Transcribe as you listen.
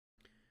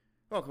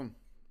Welcome.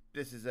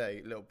 This is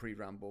a little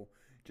pre-ramble.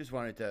 Just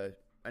wanted to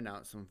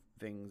announce some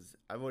things.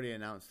 I've already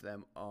announced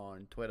them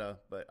on Twitter,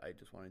 but I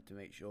just wanted to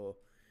make sure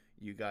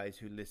you guys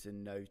who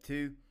listen know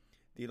too.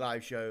 The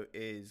live show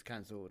is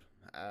cancelled,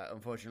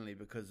 unfortunately,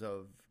 because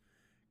of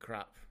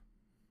crap,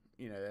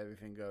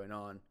 everything going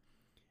on.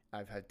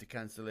 I've had to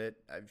cancel it.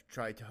 I've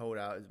tried to hold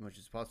out as much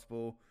as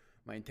possible.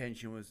 My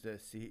intention was to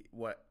see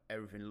what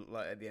everything looked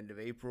like at the end of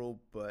April,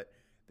 but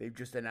they've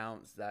just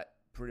announced that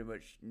pretty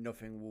much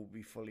nothing will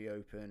be fully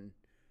open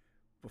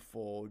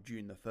before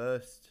June the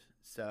 1st.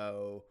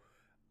 So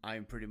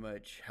I'm pretty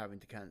much having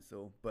to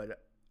cancel.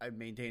 But I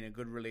maintain a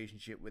good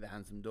relationship with a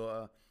handsome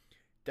daughter.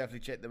 Definitely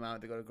check them out.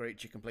 They've got a great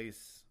chicken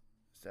place.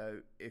 So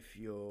if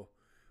you're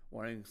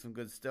wanting some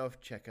good stuff,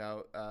 check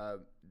out,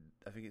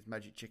 I think it's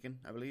Magic Chicken,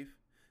 I believe.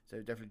 So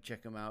definitely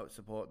check them out,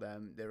 support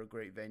them. They're a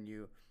great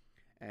venue.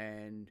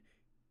 And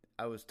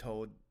I was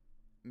told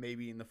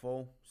maybe in the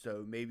fall.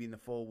 So maybe in the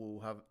fall we'll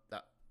have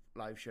that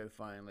live show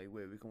finally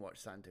where we can watch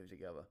Santo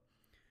together.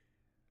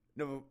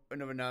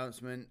 Another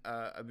announcement,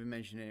 I've been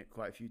mentioning it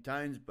quite a few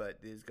times, but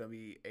there's going to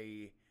be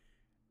a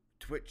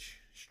Twitch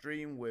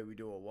stream where we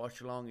do a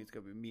watch along. It's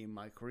going to be me and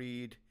Mike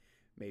Reed,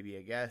 maybe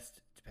a guest,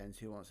 depends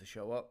who wants to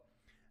show up,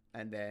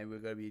 and then we're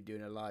going to be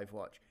doing a live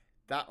watch.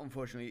 That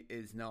unfortunately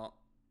is not,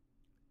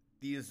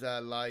 these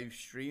live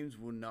streams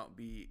will not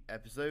be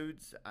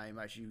episodes. I'm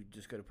actually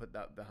just going to put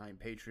that behind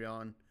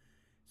Patreon.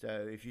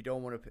 So if you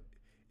don't want to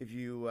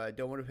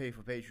pay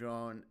for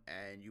Patreon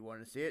and you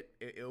want to see it,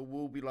 it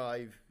will be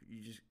live.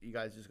 You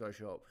guys just gotta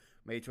show up.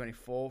 May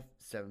 24th,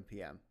 7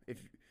 p.m.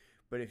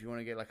 But if you want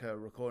to get like a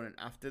recording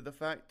after the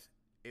fact,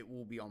 it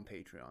will be on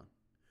Patreon.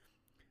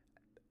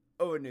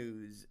 Other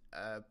news,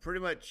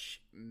 pretty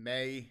much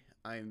May,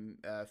 I'm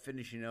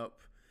finishing up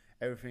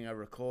everything I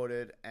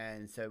recorded,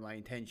 and so my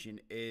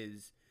intention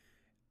is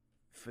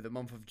for the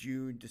month of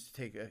June just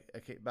to take a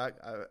kick back.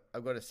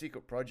 I've got a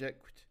secret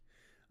project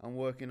I'm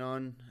working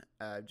on.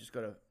 I've just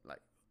got to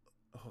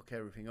hook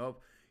everything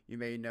up. You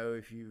may know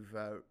if you've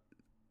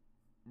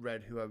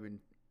read who I've been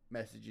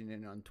messaging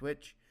in on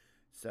Twitch,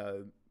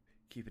 so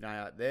keep an eye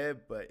out there.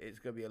 But it's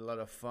going to be a lot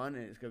of fun,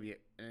 and it's going to be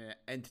an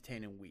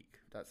entertaining week.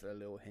 That's a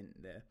little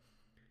hint there.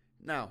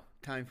 Now,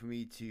 time for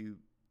me to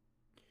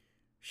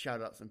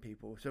shout out some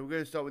people. So we're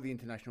going to start with the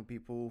international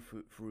people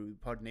through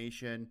Pod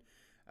Nation.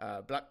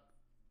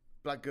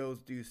 Black Girls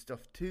Do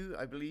Stuff Too,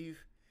 I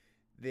believe.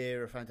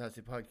 They're a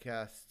fantastic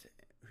podcast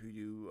who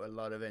do a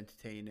lot of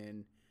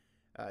entertaining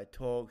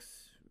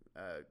talks.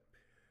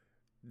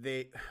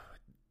 Their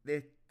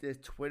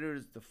Twitter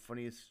is the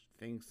funniest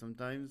thing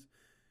sometimes.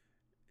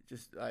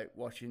 Just like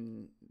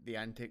watching the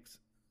antics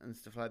and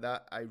stuff like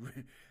that.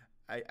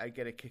 I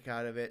get a kick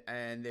out of it,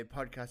 and their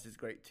podcast is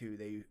great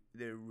too.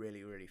 They're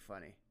really, really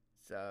funny.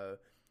 So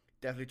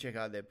definitely check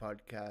out their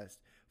podcast.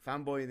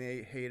 Fanboy and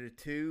the Hater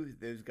too.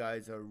 Those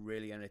guys are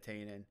really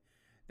entertaining.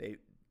 They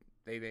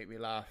make me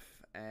laugh,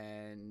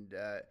 and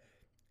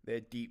their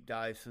deep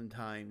dive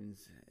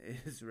sometimes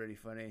is really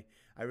funny.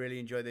 I really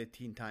enjoyed their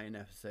Teen Titan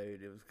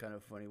episode. It was kind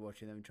of funny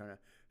watching them trying to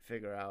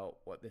figure out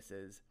what this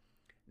is.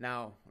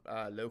 Now,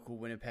 local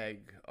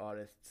Winnipeg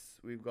artists.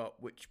 We've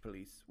got Witch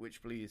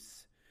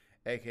Police,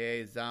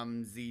 aka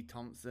Zam Z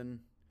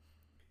Thompson,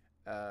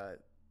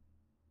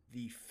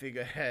 the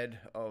figurehead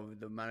of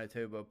the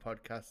Manitoba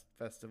Podcast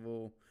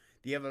Festival,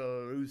 the ever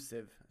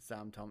elusive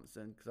Sam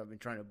Thompson, because I've been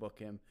trying to book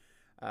him.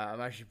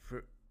 I'm actually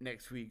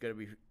next week going to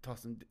be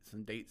tossing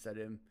some dates at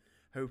him,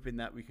 hoping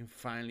that we can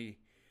finally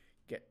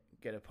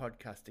get a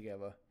podcast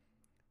together.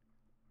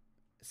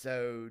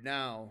 So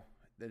now,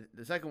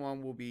 the second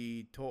one will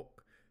be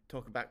Talk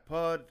Back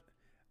Pod.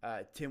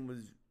 Tim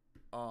was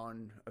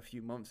on a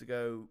few months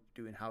ago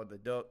doing Howard the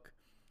Duck.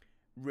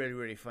 Really,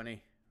 really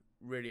funny.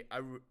 Really,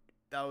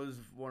 that was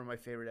one of my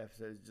favorite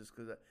episodes, just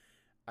because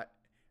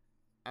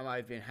I might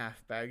have been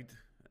half bagged.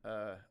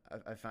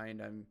 I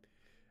find I'm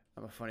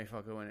a funny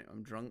fucker when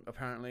I'm drunk,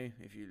 apparently.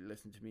 If you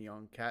listen to me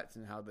on Cats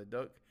and How the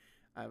Duck,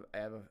 I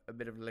have a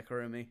bit of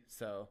liquor in me.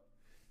 So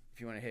if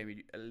you want to hear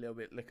me a little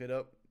bit liquored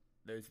up,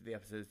 those are the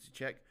episodes to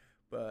check.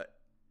 But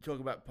Talk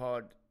About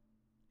Pod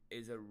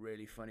is a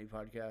really funny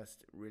podcast,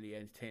 really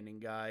entertaining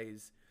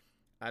guys.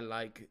 I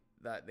like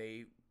that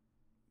they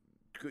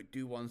could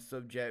do one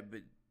subject,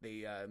 but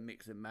they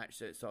mix and match.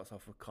 So it starts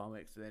off with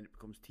comics, and then it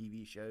becomes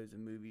TV shows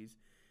and movies.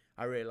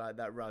 I really like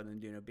that rather than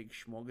doing a big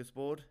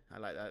smorgasbord. I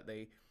like that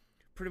they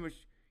pretty much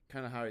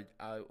kind of how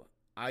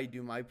I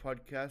do my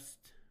podcast,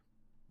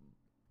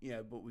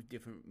 but with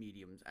different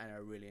mediums, and I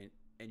really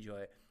enjoy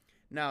it.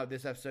 Now,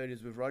 this episode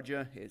is with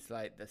Roger. It's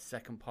like the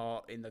second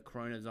part in the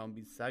Corona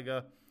Zombies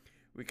saga.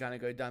 We kind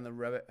of go down the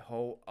rabbit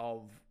hole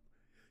of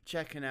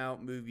checking out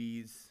a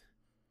movie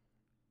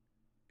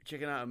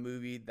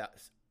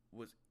that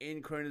was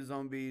in Corona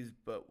Zombies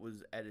but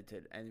was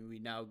edited, and we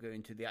now go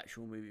into the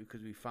actual movie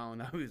because we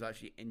found out we was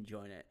actually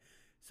enjoying it.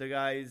 So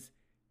guys,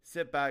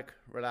 sit back,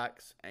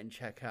 relax, and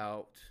check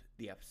out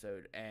the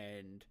episode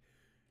and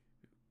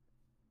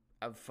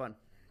have fun.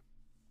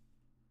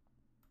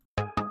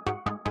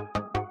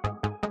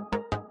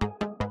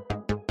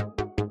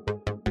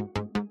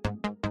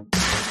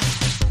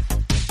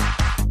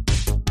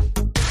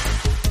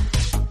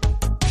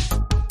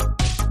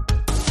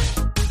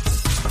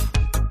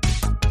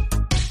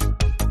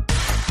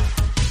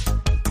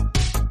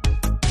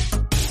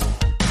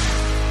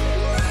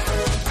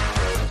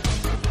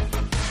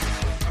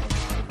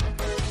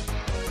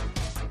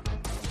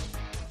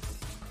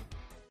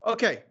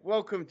 Okay,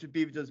 welcome to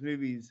Beaver Does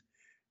Movies.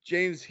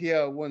 James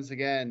here once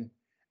again,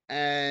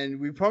 and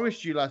we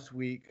promised you last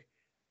week,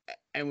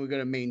 and we're going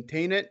to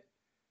maintain it.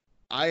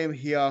 I am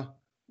here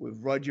with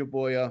Roger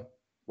Boyer.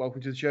 Welcome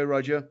to the show,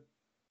 Roger.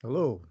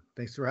 Hello.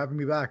 Thanks for having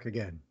me back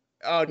again.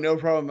 Oh, no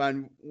problem,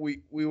 man.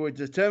 We were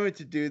determined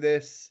to do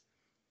this.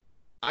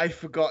 I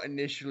forgot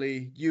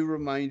initially. You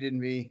reminded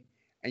me,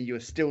 and you were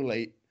still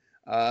late.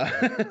 I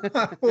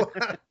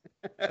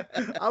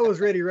was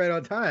ready right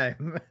on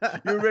time.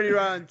 You were ready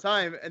right on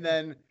time, and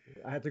then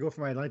I had to go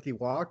for my nightly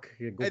walk.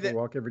 You go for a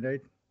walk every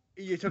night.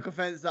 You took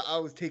offense that I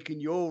was taking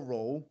your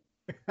role.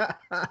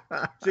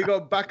 So you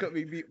got back at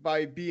me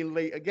by being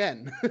late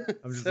again.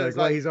 I'm just like,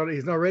 well,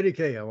 he's not ready,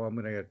 Kay. Well, I'm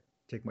gonna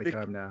take my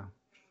time now.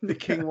 The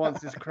king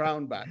wants his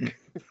crown back.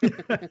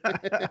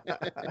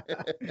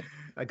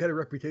 I got a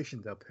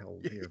reputation to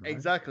uphold here, man.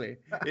 Exactly.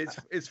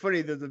 It's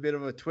funny. There's a bit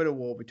of a Twitter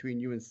war between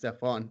you and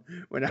Stefan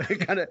when I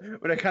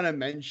kind of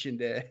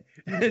mentioned it.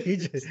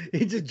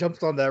 he just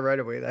jumps on that right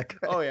away. That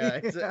guy. Oh yeah,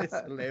 it's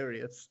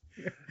hilarious.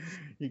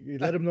 You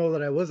let him know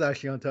that I was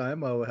actually on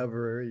time.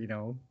 However,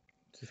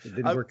 just it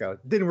didn't work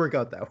out. Didn't work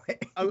out that way.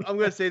 I'm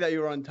gonna say that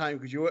you were on time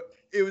because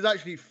it was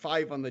actually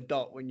 5 on the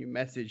dot when you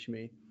messaged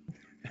me.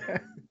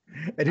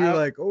 And you're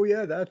like, oh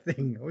yeah, that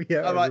thing. Oh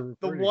yeah. I'm like,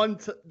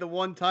 the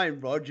one time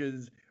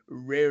Roger's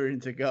raring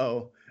to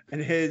go, and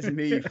here's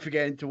me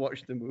forgetting to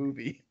watch the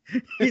movie.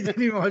 He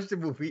didn't even watch the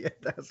movie yet.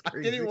 That's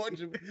crazy. I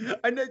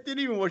didn't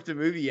even watch the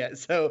movie yet.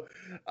 So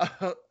I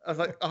was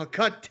like, oh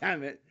god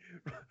damn it,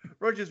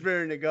 Roger's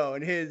raring to go,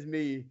 and here's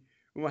me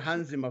with my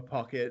hands in my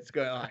pockets,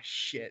 going, oh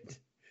shit.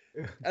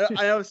 And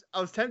I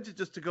was tempted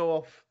just to go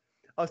off.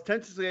 I was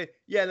tempted to say,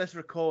 yeah, let's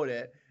record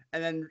it.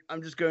 And then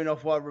I'm just going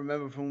off what I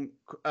remember from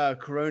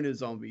Corona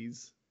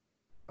Zombies.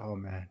 Oh,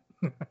 man.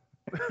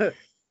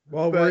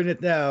 Well, we're in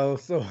it now,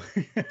 so...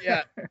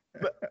 Yeah.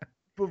 But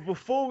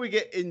before we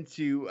get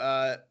into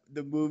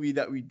the movie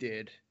that we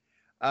did,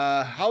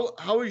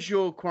 how is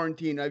your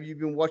quarantine? Have you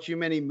been watching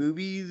many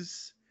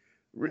movies?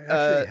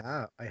 I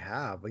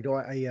have.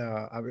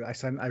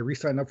 I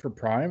re-signed up for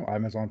Prime,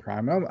 Amazon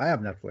Prime. I have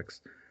Netflix.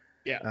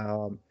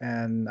 Yeah.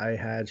 And I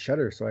had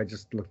Shudder, so I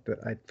just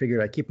I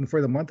figured I'd keep them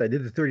for the month. I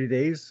did the 30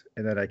 days,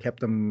 and then I kept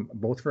them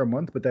both for a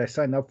month. But then I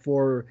signed up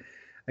for,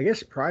 I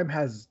guess Prime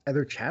has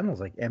other channels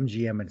like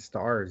MGM and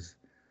Stars.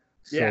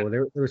 So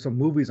there were some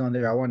movies on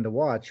there I wanted to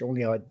watch.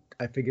 Only I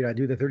figured I'd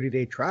do the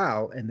 30-day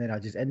trial, and then I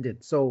just end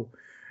it. So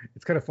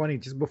it's kind of funny.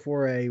 Just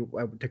before I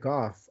took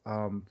off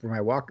for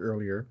my walk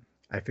earlier,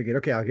 I figured,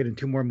 okay, I'll get in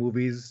 2 more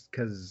movies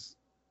because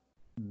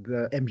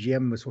the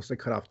MGM was supposed to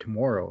cut off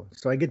tomorrow.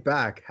 So I get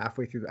back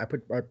halfway through. I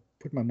put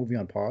my movie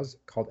on pause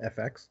called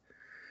FX.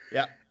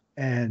 Yeah.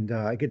 And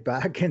I get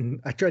back and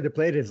I tried to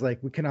play it. It's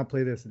like, we cannot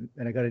play this.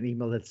 And I got an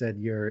email that said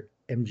your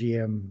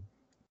MGM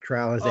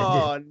trial has ended.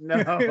 Oh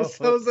no.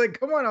 So I was like,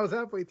 come on, I was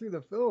halfway through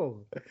the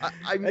film.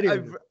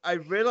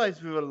 I've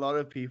realized with a lot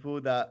of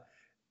people that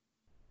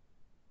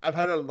I've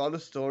had a lot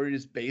of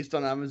stories based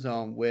on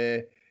Amazon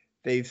where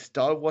they've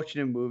started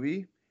watching a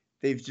movie.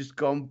 They've just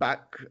gone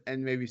back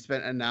and maybe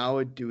spent an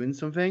hour doing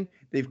something.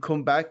 They've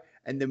come back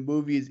and the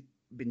movie's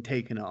been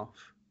taken off.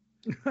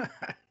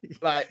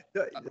 Like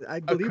I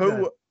believe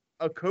that.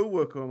 A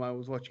co-worker of mine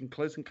was watching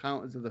Close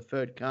Encounters of the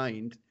Third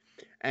Kind,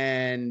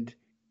 and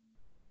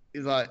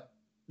he's like,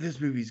 "This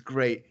movie's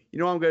great. You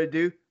know what I'm going to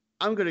do?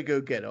 I'm going to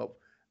go get up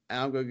and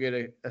I'm going to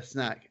get a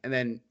snack." And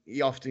then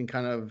he often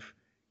kind of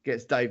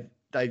gets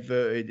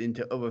diverted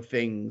into other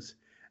things.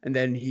 And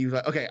then he was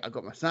like, "Okay, I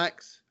got my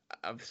snacks.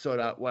 I've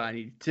sorted out what I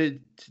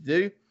needed to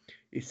do."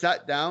 He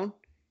sat down.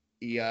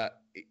 He did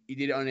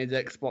it on his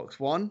Xbox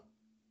One.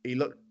 He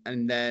looked,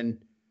 and then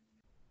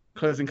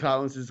Close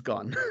Encounters is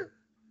gone.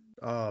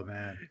 Oh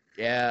man.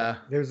 Yeah.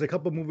 There's a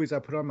couple movies I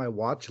put on my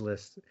watch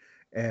list,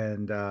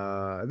 and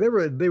they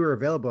were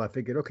available. I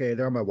figured, okay,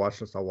 they're on my watch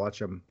list. I'll watch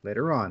them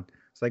later on.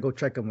 So I go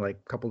check them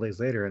like a couple days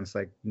later, and it's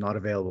like not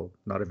available.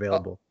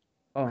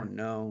 Oh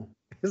no.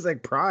 It's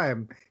like,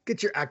 Prime,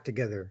 get your act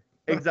together.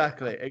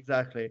 Exactly.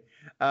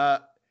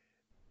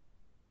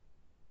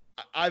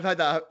 I've had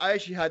that. I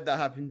actually had that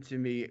happen to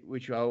me,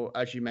 which I'll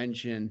actually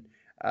mention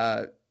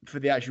for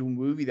the actual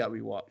movie that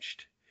we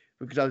watched,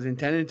 because I was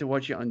intending to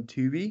watch it on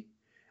Tubi,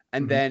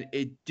 and then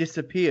it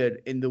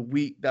disappeared in the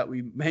week that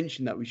we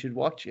mentioned that we should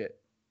watch it,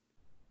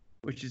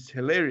 which is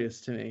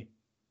hilarious to me.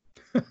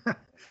 I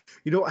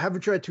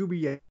haven't tried Tubi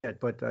yet,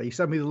 but you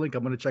sent me the link.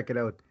 I'm going to check it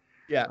out.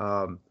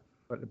 Yeah.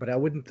 But I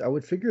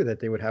would figure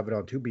that they would have it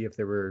on Tubi if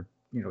they were,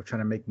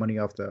 trying to make money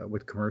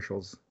with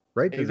commercials.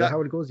 Right? Exactly. Is that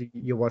how it goes?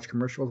 You watch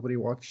commercials? What do you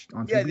watch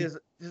on TV? Yeah,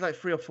 there's like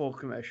 3 or 4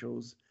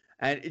 commercials,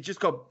 and it just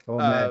got. Oh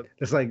man,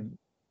 it's like.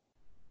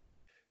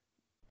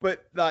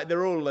 But like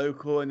they're all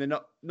local and they're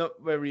not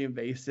very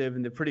invasive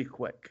and they're pretty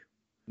quick.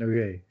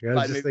 Okay, I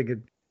was just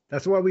thinking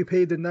that's why we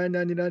paid the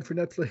 $9.99 for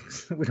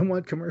Netflix. We don't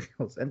want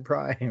commercials and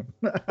Prime.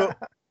 But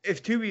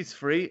if Tubi's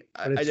free,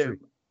 I don't.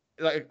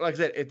 Like I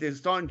said, if they're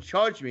starting to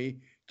charge me,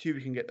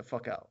 Tubi can get the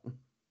fuck out.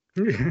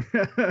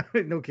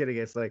 No kidding.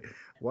 It's like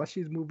watch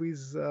these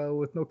movies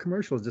with no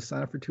commercials. Just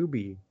sign up for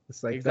Tubi.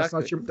 It's like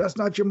Exactly. that's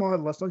not your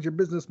model. That's not your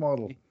business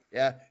model.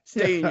 Yeah,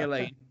 stay in Yeah, your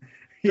lane.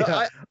 No,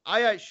 yeah.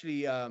 I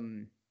actually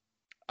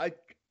I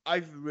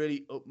I've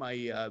really upped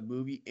my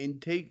movie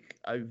intake.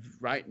 I've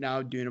right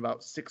now doing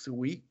about 6 a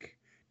week,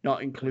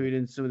 not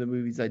including some of the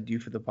movies I do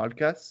for the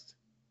podcast.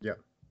 Yeah.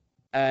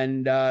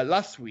 And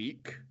last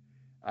week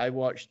I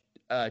watched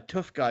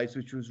Tough Guys,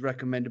 which was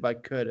recommended by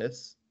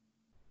Curtis.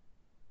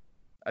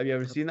 Have you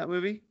ever seen that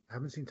movie? I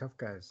haven't seen Tough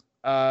Guys.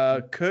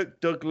 Kirk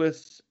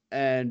Douglas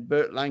and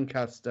Burt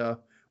Lancaster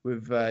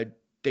with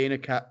Dana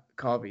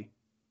Carvey.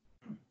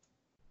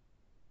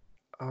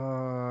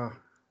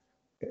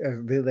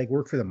 They like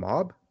work for the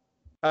mob.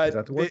 Is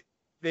that the one?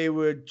 They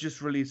were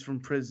just released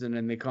from prison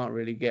and they can't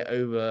really get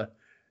over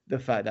the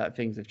fact that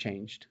things have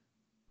changed.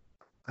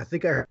 I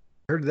think I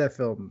heard of that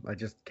film. I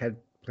just can't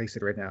place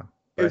it right now.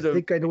 It was But I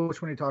think I know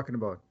which one you're talking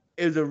about.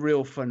 It was a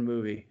real fun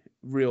movie,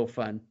 real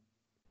fun.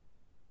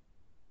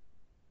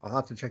 I'll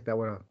have to check that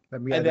one out.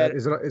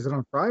 Is it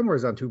on Prime or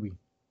is it on Tubi?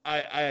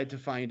 I had to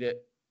find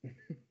it.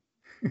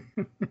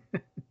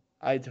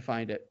 I had to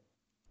find it.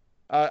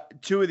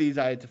 Two of these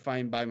I had to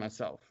find by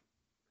myself,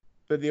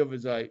 but the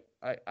others I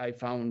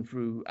found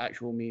through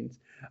actual means.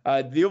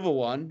 The other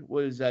one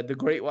was The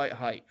Great White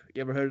Hype.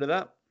 You ever heard of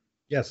that?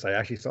 Yes, I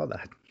actually saw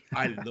that.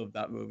 I love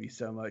that movie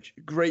so much.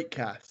 Great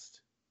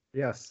cast.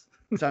 Yes.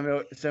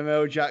 Samuel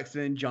L.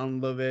 Jackson, John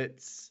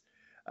Lovitz,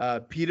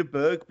 Peter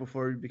Berg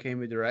before he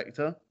became a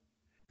director.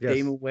 Yes.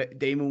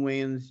 Damon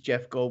Wayans,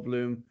 Jeff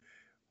Goldblum.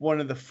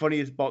 One of the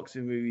funniest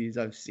boxing movies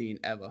I've seen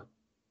ever.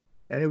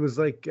 And it was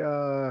like he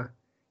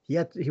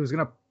was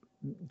gonna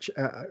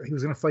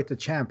fight the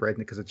champ, right?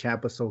 Because the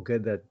champ was so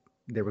good that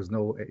he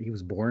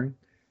was boring.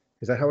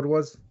 Is that how it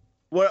was?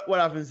 What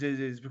happens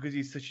is because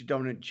he's such a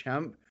dominant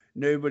champ,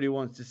 nobody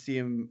wants to see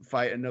him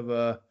fight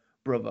another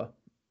brother,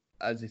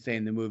 as they say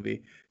in the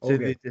movie. So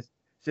Okay.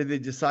 they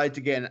decide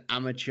to get an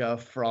amateur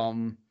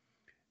from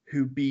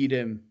who beat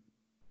him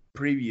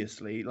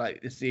previously.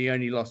 Like it's the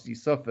only loss he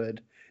suffered.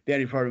 The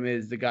only problem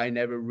is the guy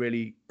never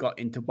really got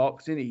into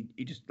boxing.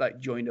 He just like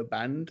joined a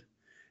band.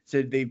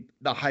 So they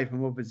hype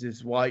him up as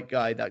this white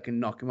guy that can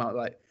knock him out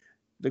like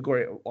the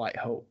Great White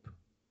Hope.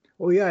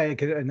 Oh yeah,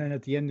 and then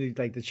at the end,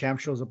 like the champ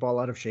shows up all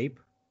out of shape.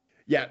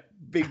 Yeah,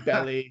 big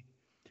belly.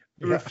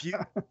 Yeah.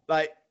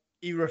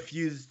 He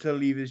refuses to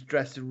leave his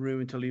dressing room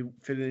until he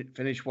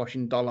finish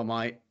washing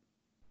Dolomite.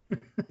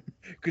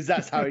 Because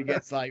that's how he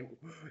gets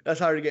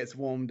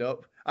warmed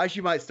up. I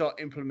actually might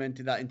start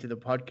implementing that into the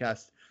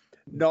podcast.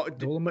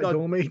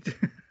 Dolomite.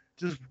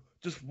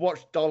 Just watch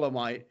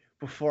Dolomite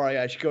before I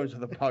actually go into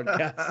the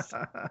podcast.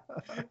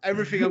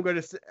 everything I'm going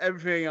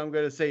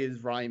to say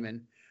is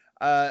rhyming.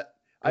 I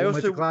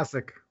also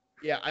classic.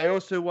 Yeah, I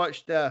also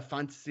watched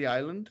Fantasy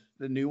Island,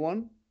 the new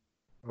one.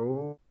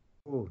 Oh,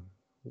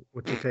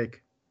 what's your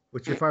take?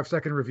 What's your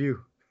 5-second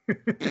review?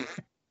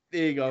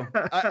 There you go.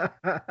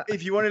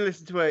 If you want to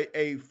listen to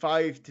a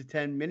 5 to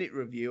 10 minute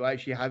review, I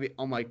actually have it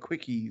on my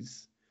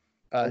quickies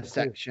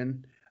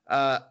section.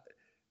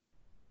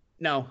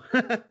 No,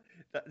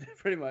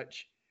 pretty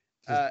much.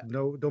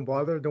 No, don't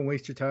bother. Don't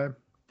waste your time.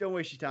 Don't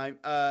waste your time.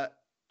 I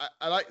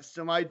like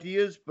some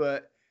ideas,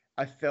 but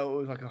I felt it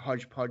was like a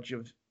hodgepodge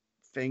of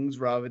things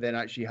rather than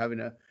actually having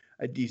a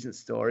decent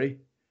story.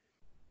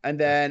 And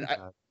then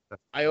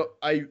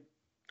I've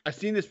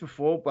seen this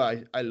before,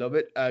 but I love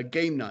it.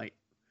 Game Night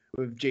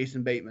with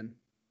Jason Bateman.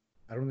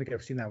 I don't think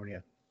I've seen that one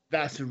yet.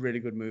 That's a really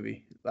good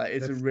movie. Like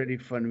it's a really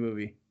fun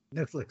movie.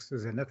 Netflix.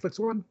 Is it a Netflix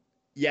one?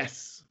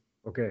 Yes.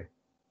 Okay.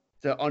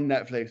 So on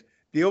Netflix.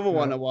 The other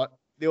one I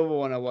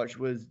watched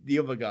was The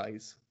Other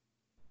Guys.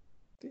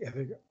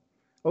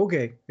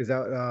 Okay. Is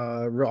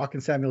that Rock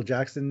and Samuel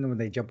Jackson when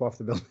they jump off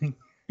the building?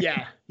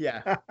 Yeah.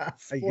 Yeah, I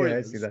see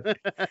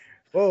that.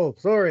 Oh,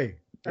 sorry.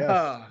 Yes.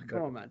 Oh,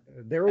 come on, man.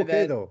 They're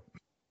okay though.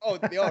 Oh,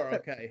 they are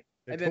okay.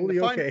 They're totally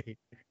okay.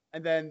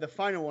 And then the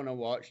final one I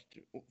watched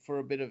for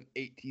a bit of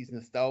 80s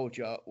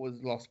nostalgia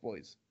was Lost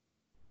Boys.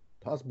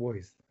 Lost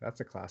Boys. That's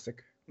a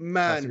classic.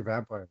 Man. Classic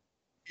vampire.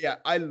 Yeah,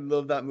 I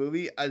love that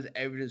movie as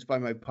evidenced by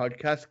my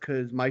podcast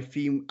because my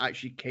theme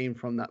actually came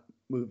from that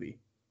movie.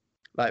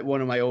 Like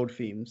one of my old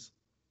themes.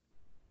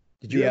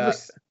 Did you ever...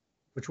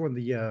 Which one?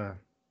 The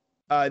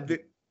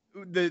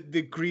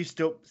greased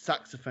up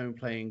saxophone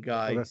playing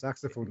guy. Oh, the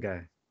saxophone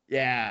guy.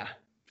 Yeah.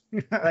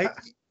 Like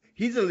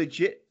he's a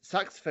legit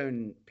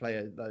saxophone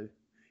player though.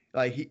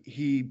 Like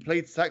he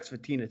played sax for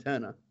Tina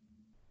Turner.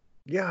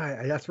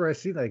 Yeah, that's where I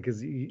see that because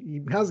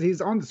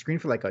he's on the screen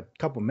for like a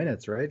couple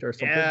minutes, right, or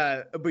something.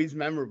 Yeah, but he's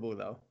memorable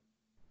though.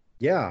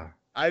 Yeah,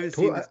 I haven't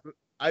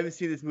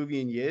seen this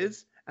movie in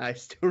years, and I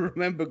still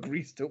remember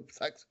greased up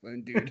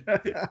saxophone dude.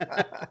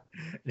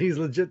 He's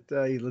legit.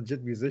 He's a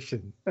legit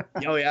musician.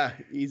 Oh yeah,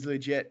 he's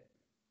legit.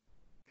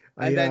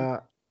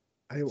 I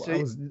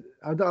was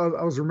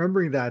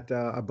remembering that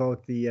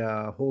about the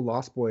whole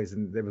Lost Boys,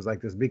 and there was like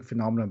this big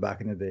phenomenon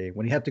back in the day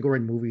when you had to go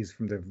rent movies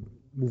from the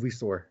movie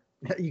store.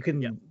 You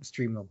can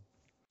stream them.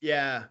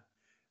 Yeah,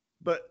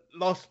 but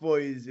Lost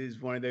Boys is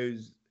one of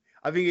those.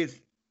 I think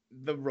it's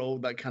the role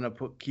that kind of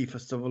put Kiefer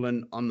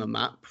Sutherland on the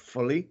map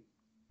fully,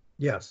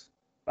 Yes.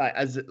 like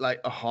as like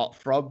a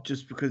heartthrob,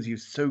 just because he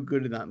was so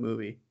good in that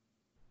movie.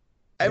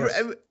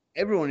 Yes.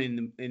 Everyone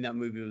in that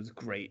movie was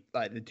great.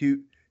 Like the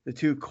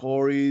two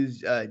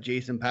Coreys,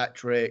 Jason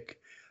Patrick,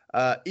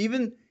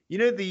 even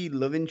the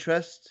love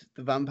interest,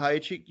 the vampire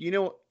chick. You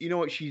know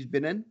what she's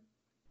been in?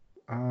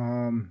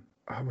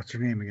 What's her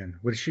name again?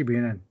 What is she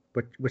being in?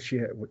 What she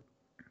what?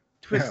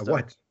 Twister.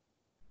 What?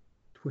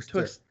 Twister.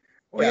 Twist.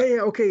 Oh Yeah. yeah,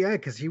 yeah, okay, yeah,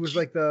 because he was She,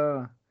 like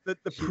the the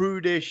she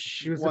prudish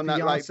she was the one that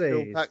like Bill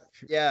fiance, Pack.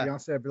 Yeah.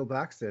 fiance of Bill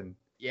Paxton,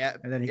 Yeah.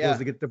 and then he goes Yeah.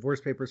 to get divorce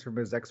papers from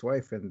his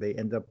ex-wife, and they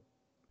end up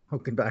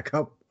hooking back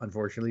up,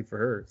 unfortunately for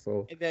her.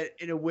 So, And then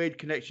in a weird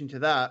connection to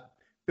that,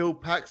 Bill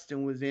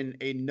Paxton was in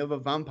another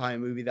vampire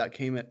movie that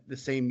came at the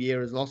same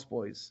year as Lost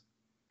Boys,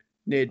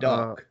 Near uh,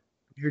 Dark.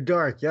 you're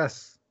dark.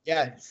 Yes,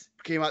 Yes,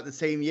 came out the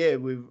same year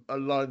with a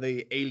lot of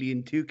the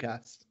Alien 2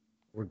 cast.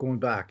 we're going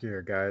back here,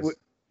 We, guys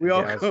we and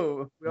all gals,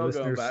 go. We all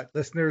going listeners, back.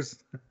 listeners.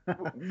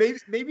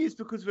 Maybe it's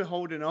because we're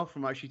holding off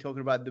from actually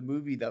talking about the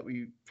movie that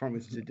we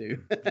promised to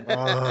do. Oh,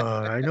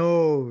 I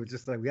know.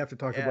 Just like we have to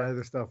talk about Yeah.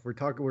 other stuff.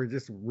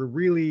 We're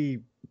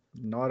really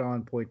not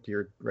on point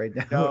here right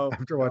now No.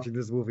 after No. watching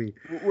this movie.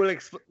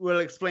 We'll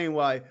explain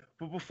why.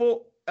 But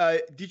before,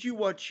 did you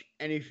watch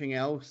anything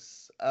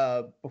else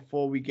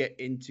before we get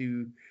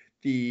into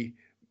the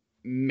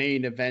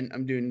main event?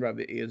 I'm doing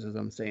rabbit ears as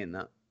I'm saying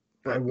that. I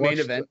But main watched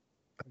event.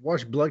 I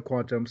watched Blood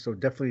Quantum, so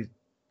definitely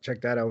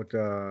check that out.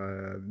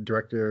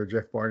 Director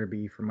Jeff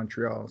Barnaby from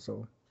Montreal.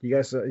 So you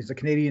guys, it's a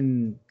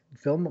Canadian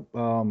film.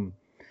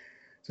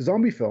 It's a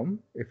zombie film.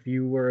 If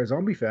you were a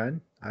zombie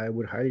fan, I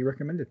would highly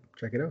recommend it.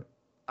 Check it out.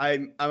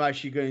 I'm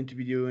actually going to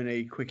be doing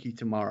a quickie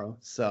tomorrow,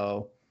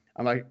 so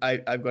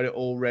I've got it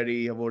all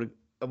ready. I've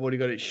already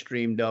got it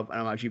streamed up, and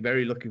I'm actually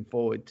very looking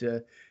forward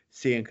to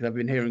seeing because I've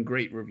been hearing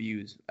great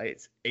reviews. Like,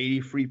 it's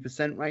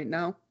 83% right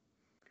now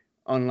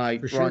on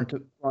like For sure.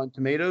 Rotten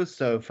Tomatoes,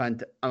 so I'm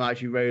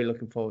actually very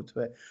looking forward to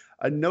it.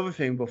 Another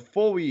thing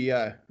before we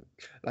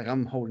like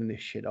I'm holding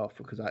this shit off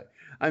because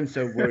I'm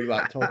so worried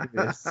about talking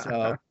this.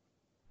 So,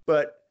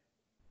 but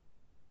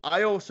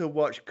I also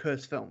watch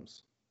Curse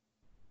films.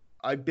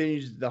 I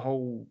binged the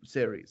whole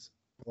series.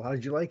 Well, how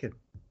did you like it?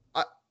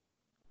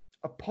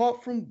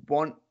 Apart from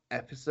one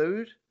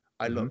episode,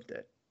 I Mhm. loved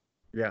it.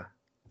 Yeah.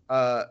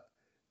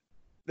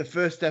 The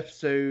first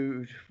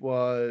episode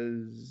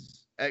was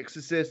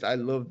Exorcist. I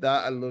loved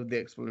that. I loved the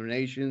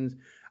explanations.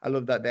 I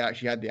love that they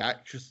actually had the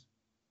actress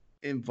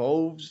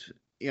involved.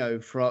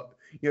 From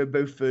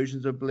both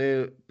versions of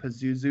Blair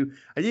Pazuzu.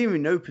 I didn't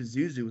even know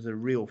Pazuzu was a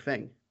real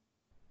thing.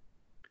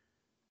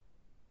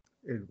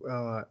 It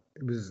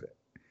was.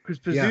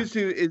 Because Yeah.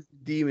 Pazuzu is the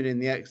demon in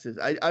The Exorcist.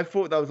 I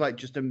thought that was like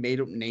just a made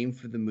up name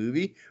for the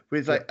movie, but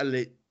it's like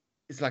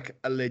it's like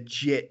a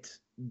legit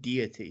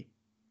deity.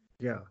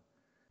 Yeah.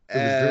 It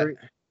was very.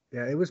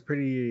 Yeah. It was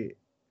pretty.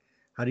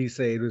 How do you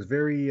say? It was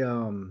very. I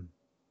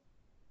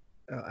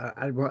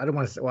don't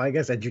want to say. Well, I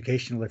guess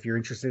educational if you're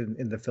interested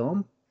in the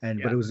film, but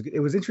Yeah. it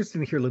was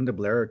interesting to hear Linda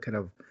Blair kind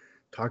of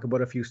talk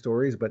about a few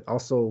stories, but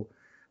also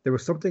there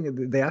was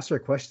something they asked her a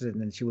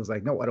question and she was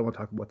like, "No, I don't want to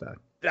talk about that."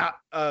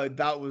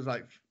 That was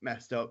like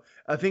messed up.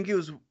 I think it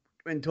was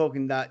when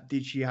talking that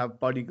did she have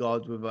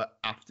bodyguards with her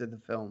after the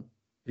film?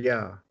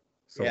 Yeah.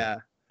 So Yeah.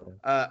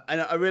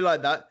 And I really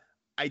like that.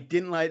 I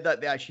didn't like that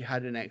they actually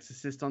had an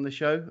exorcist on the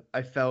show.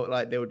 I felt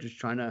like they were just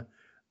trying to,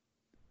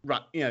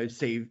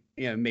 save,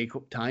 make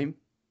up time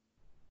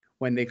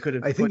when they could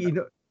have. I think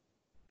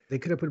they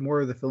could have put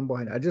more of the film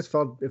behind it. I just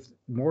felt if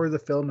more of the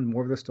film and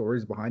more of the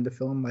stories behind the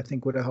film, I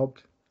think would have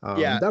helped.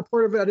 Yeah. That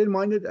part of it I didn't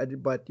mind it.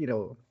 But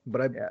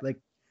I like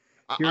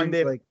hearing I'm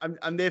there. like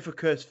I'm there for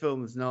cursed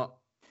films, not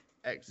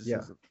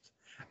exorcisms.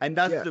 And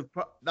Yeah.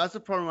 that's the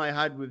problem I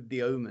had with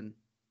the Omen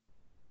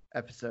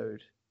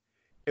episode.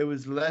 It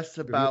was less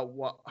about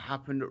what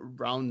happened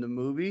around the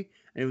movie,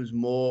 and it was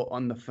more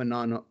on the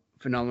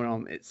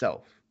phenomenon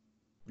itself.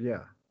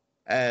 Yeah.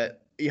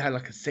 You had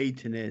like a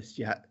Satanist,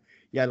 you had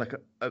like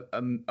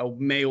a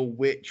male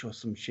witch or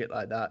some shit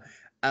like that.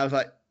 I was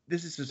like,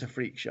 this is just a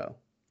freak show.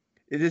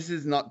 This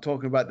is not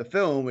talking about the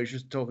film. It's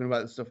just talking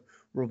about the stuff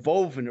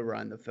revolving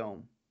around the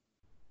film.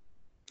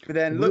 But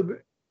then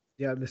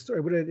the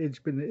story would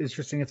have been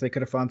interesting if they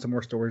could have found some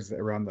more stories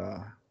around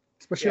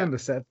especially on the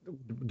set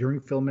during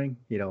filming.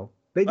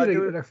 They did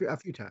it a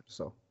few times.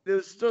 So there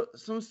was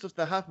some stuff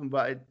that happened,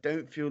 but I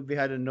don't feel they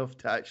had enough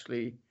to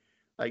actually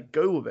like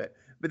go with it.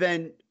 But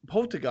then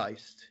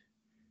Poltergeist,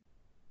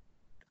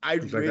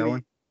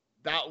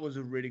 that was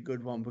a really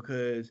good one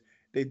because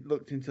they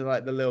looked into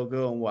like the little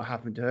girl and what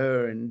happened to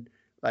her, and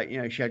like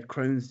she had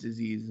Crohn's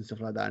disease and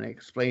stuff like that, and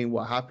explained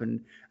what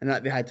happened, and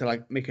that they had to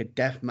like make a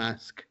death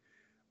mask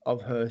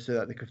of her so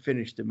that they could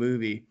finish the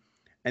movie,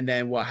 and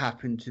then what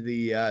happened to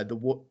the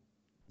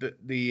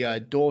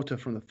daughter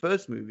from the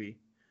first movie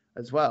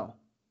as well.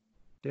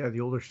 Yeah,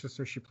 the older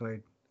sister she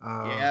played.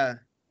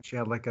 She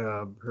had like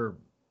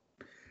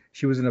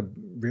she was in a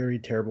very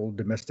terrible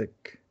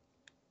domestic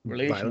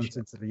violence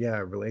incident. Yeah,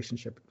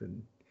 relationship,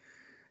 and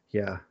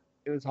yeah,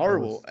 it was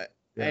horrible.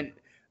 And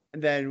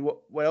And then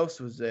what else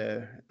was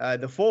there?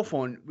 The fourth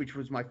one, which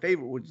was my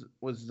favorite,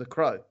 was The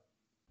Crow.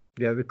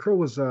 Yeah, The Crow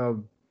was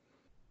that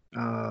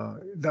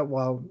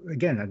well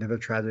again another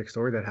tragic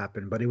story that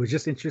happened, but it was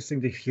just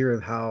interesting to hear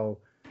how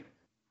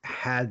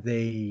had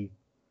they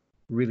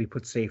really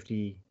put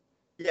safety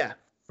Yeah,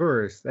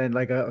 first and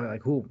like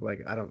who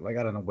I don't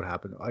know what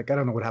happened, like I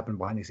don't know what happened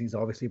behind the scenes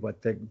obviously,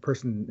 but the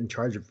person in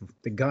charge of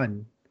the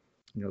gun,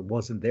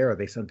 wasn't there.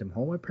 They sent him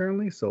home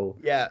apparently, so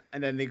yeah.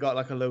 And then they got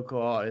like a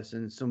local artist,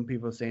 and some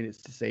people are saying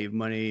it's to save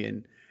money,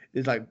 and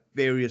there's like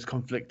various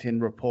conflicting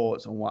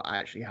reports on what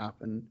actually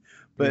happened. yeah,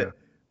 But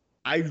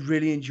I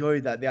really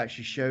enjoyed that they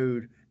actually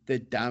showed the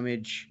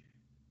damage.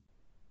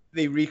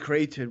 They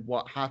recreated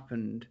what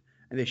happened,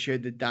 and they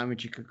showed the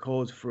damage it could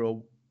cause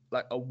for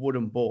a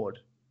wooden board,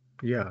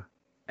 yeah.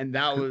 and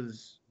that 'Cause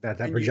was that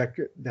and you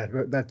projector,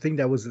 that thing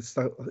that was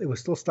stuck, it was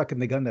still stuck in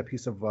the gun, that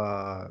piece of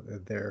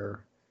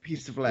their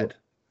piece of bl- lead.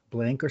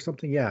 blank or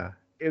something, yeah.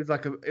 It was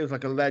like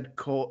a lead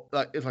caught,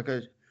 like it's like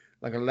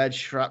a lead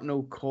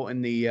shrapnel caught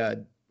in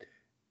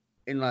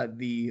like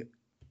the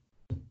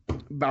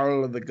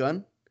barrel of the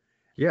gun,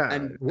 Yeah,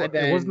 and it wasn't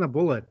a then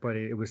bullet, but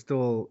it was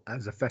still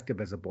as effective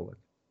as a bullet.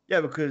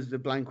 yeah, because the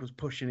blank was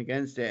pushing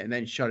against it and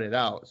then shot it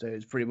out, so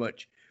it's pretty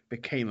much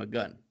became a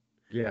gun.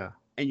 Yeah,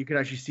 And you can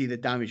actually see the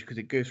damage because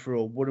it goes through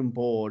a wooden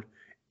board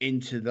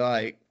into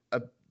the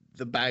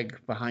bag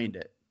behind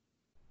it,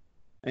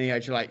 and you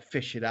actually like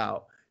fish it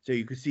out, so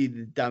you could see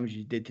the damage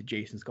you did to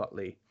Jason Scott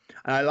Lee.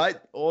 And I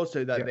like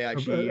also that yeah. they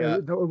actually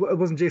No, it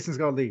wasn't Jason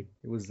Scott Lee.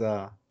 It was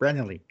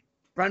Brandon Lee.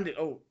 Brandon.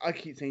 Oh, I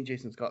keep saying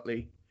Jason Scott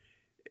Lee.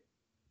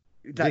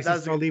 Jason That's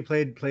a Scott Lee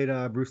played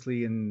Bruce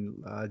Lee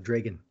in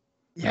Dragon,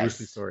 the Bruce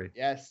Lee yes, story.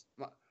 yes.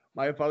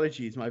 My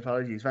apologies. My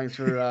apologies. It's Thanks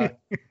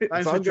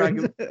all for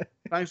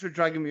good.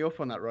 dragging me up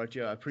on that,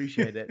 Roger. I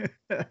appreciate it.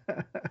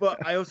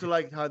 But I also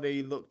liked how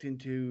they looked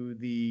into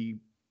the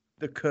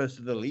curse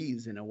of the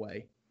Lees in a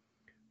way,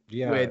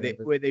 Yeah,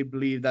 where they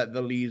believe that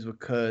the Lees were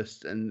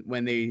cursed, and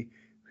when they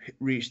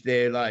reach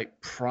their like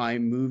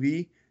prime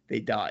movie, they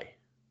die.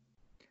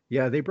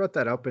 yeah, they brought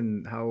that up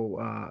and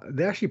how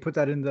they actually put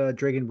that in the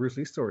Dragon Bruce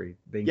Lee story.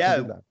 They Yeah,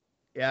 included that.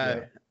 yeah.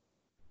 Yeah.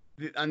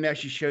 And they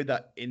actually showed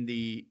that in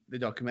the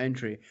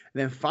documentary. And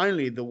then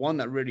finally, the one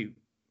that really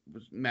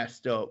was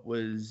messed up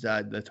was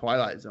the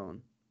Twilight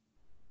Zone.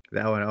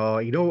 That one.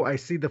 Oh, I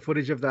see the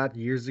footage of that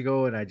years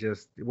ago, and I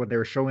just when they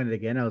were showing it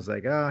again, I was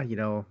like,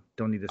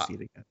 don't need to I, see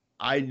it again.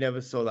 I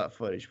never saw that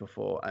footage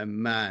before, and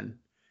man,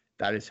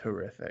 that is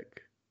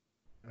horrific.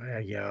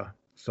 Yeah.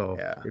 So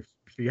Yeah, if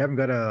you haven't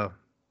got a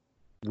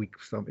weak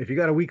stomach, if you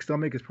got a weak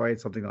stomach, it's probably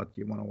something that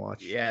you want to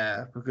watch.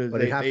 yeah, because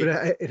But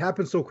it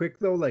happened so quick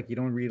though, like you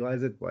don't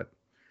realize it. But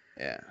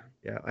yeah,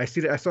 yeah, I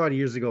saw it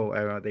years ago.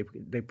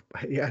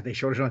 They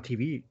showed it on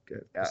TV,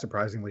 yeah,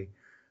 surprisingly.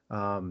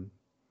 Um,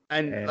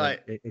 and and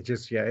like it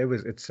just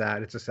it's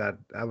sad.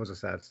 That was a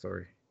sad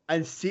story.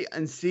 and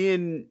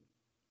seeing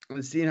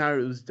how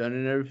it was done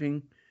and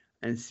everything,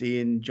 and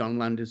seeing John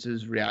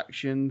Landis's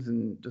reactions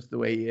and just the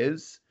way he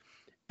is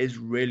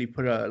really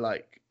put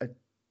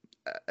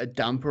a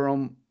damper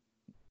on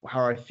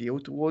how I feel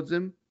towards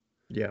him.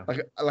 Yeah,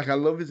 Like I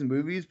love his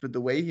movies, but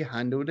the way he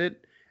handled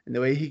it and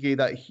the way he gave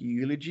that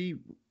eulogy,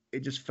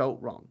 it just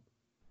felt wrong,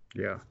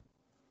 yeah,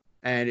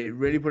 and it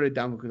really put it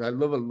down because I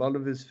love a lot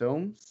of his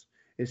films.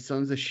 His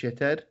son's a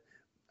shithead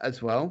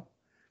as well,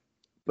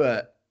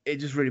 but it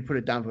just really put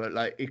it down for it.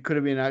 Like it could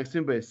have been an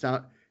accident, but it's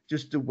not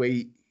just the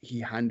way he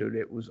handled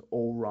it was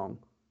all wrong,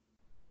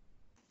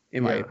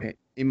 yeah.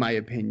 in my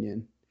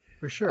opinion.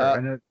 For sure, Uh,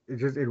 and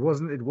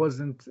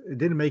it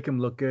didn't make him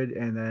look good.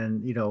 And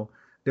then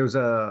there's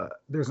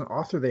an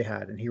author they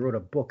had, and he wrote a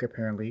book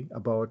apparently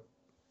about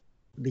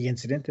the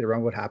incident and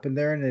around what happened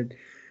there, and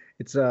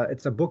it's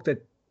a book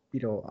that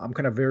I'm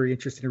kind of very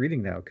interested in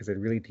reading now because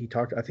he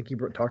talked, I think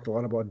talked a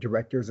lot about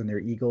directors and their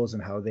egos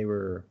and how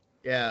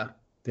yeah,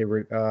 they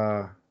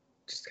were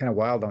just kind of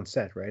wild on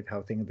set, right?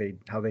 How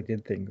they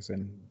did things,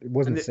 and it and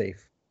wasn't the,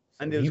 safe.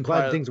 and So he there's quite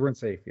implied a, things weren't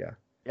safe. Yeah,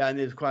 yeah, and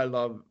there's quite a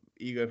lot of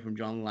ego from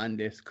John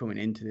Landis coming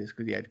into this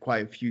because he had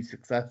quite a few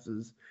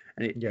successes,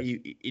 and yes,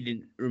 he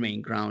didn't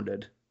remain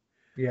grounded.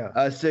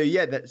 yeah. So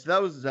yeah, that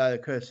was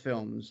Cursed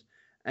Films,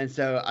 and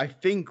so I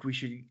think we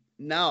should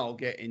now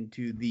get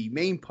into the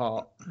main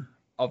part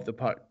of the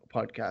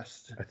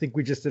podcast. I think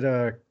we just did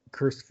a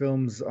Cursed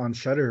Films on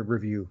Shutter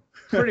review.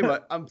 Pretty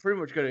much, I'm pretty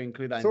much going to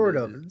include that. Sort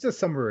of. It's just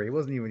summary. It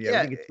wasn't even. Yeah, we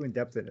Yeah, didn't get too in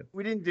depth in it.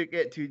 we didn't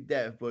get too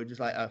depth, but just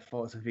like our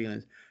thoughts and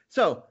feelings.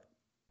 So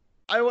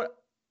I want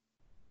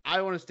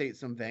I want to state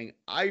something.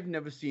 I've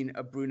never seen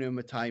a Bruno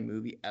Mattei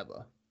movie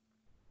ever.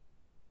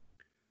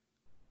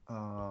 I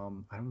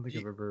don't think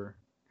I've ever.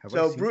 Have I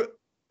So seen?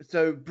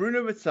 so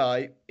Bruno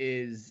Mattei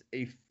is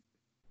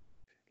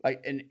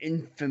an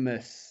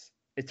infamous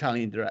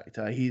Italian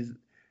director. He's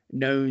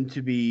known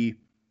to be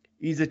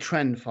he's a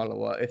trend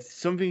follower. If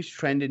something's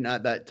trending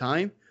at that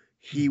time,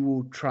 he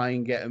will try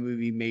and get a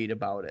movie made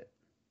about it.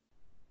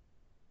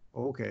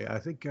 Okay, I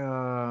think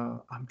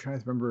I'm trying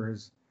to remember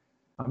his.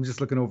 I'm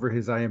just looking over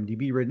his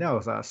IMDb right now.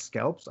 It's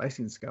Scalps. I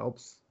seen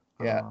Scalps.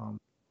 Yeah.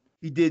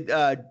 He did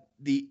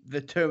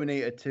the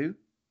Terminator 2.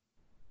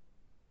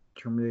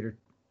 Terminator.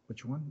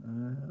 Which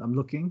one? I'm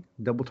looking.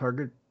 Double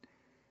Target.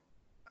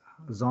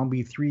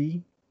 Zombie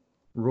 3.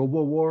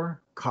 Robo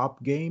War.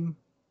 Cop Game.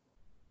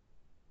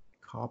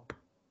 Cop.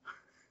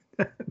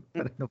 I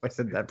don't know if I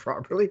said that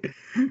properly.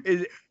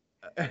 Is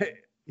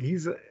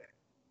He's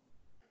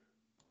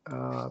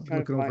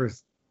Trying to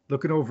find-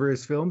 looking over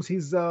his films.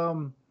 He's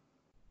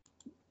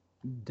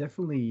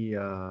definitely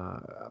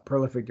a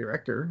prolific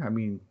director. I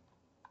mean,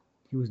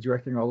 he was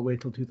directing all the way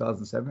until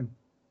 2007.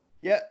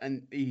 Yeah,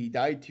 and he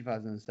died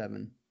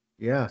 2007.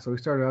 Yeah, so he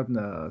started out in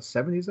the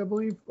 70s, I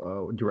believe,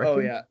 directing. Oh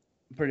yeah,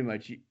 pretty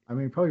much. I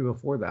mean, probably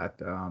before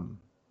that.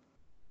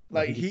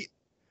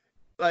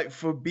 Like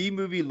for B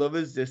movie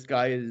lovers, this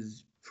guy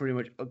is pretty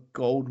much a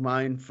gold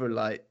mine for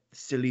like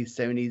silly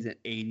 70s and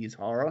 80s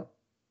horror.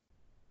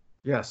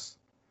 Yes.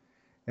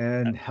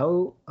 And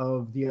Hell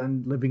of the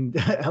Living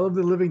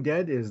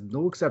Dead is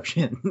no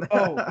exception.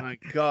 Oh my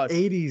god.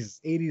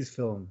 80s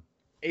film.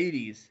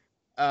 80s.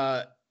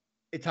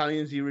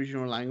 Italian's the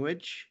original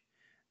language.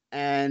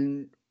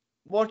 And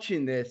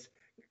watching this,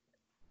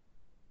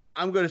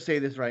 I'm going to say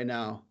this right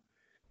now.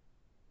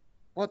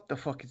 What the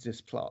fuck is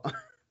this plot?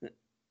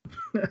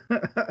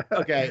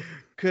 Okay,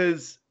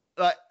 because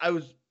like I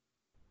was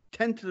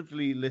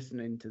tentatively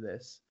listening to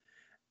this,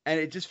 and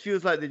it just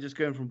feels like they're just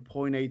going from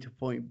point A to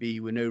point B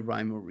with no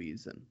rhyme or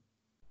reason.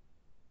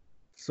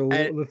 So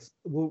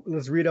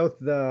let's read out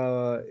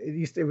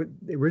it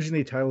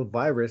originally titled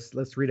Virus.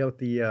 Let's read out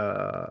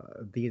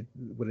the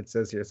what it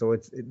says here. So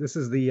this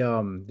is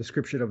the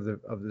description of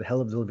the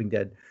Hell of the Living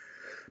Dead.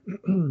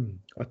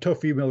 A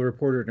tough female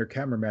reporter and her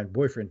cameraman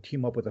boyfriend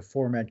team up with a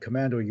 4-man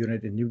commando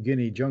unit in New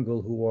Guinea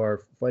jungle who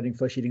are fighting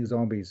flesh-eating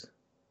zombies.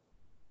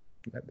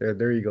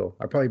 There you go.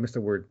 I probably missed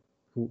a word.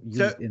 Who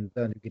used in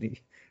New Guinea?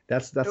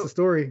 That's the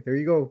story. There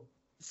you go.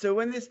 So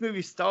when this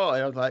movie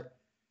started, I was like,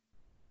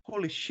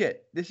 holy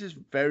shit, this is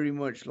very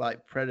much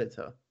like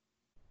Predator.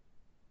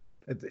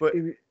 But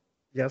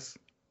yes.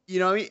 You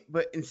know what I mean?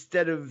 But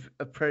instead of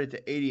a Predator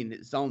alien,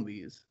 it's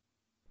zombies.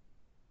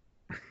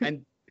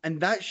 And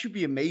that should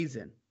be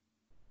amazing.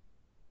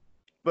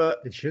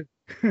 But it should.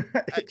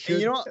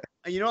 You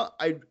know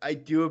what? I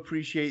do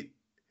appreciate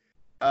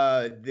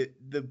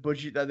the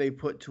budget that they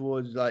put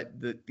towards like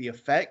the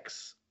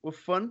effects were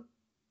fun.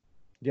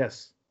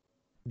 Yes.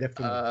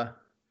 Definitely.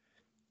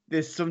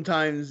 There's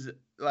sometimes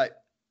like,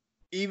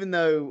 even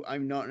though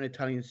I'm not an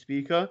Italian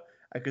speaker,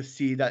 I could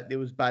see that there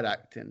was bad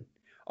acting.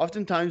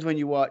 Oftentimes when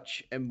you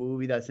watch a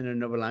movie that's in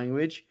another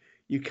language,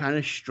 you kind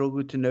of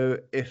struggle to know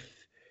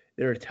if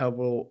they're a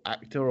terrible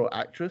actor or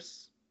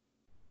actress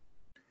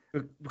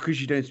because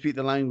you don't speak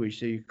the language,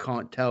 so you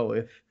can't tell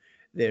if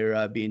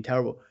they're being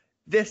terrible.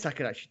 This I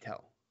could actually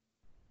tell.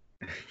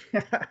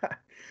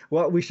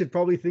 Well, we should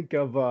probably think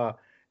of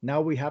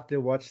now we have to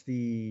watch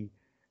the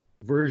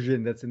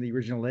version that's in the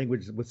original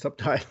language with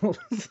subtitles.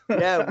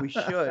 Yeah, we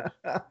should.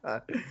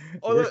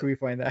 Where can we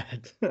find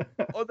that?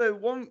 Although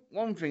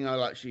one thing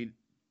I actually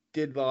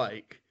did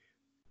like,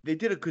 they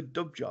did a good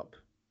dub job.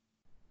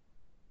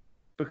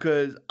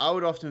 Because I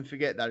would often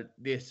forget that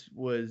this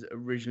was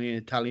originally an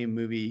Italian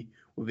movie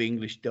with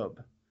English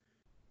dub.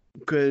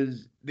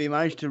 Because they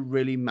managed to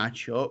really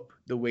match up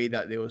the way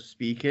that they were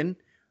speaking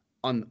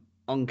on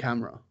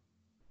camera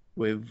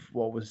with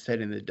what was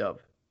said in the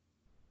dub.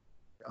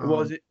 It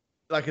wasn't,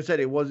 like I said,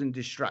 it wasn't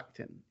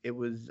distracting. It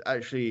was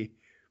actually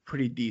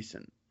pretty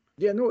decent.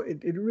 Yeah, no,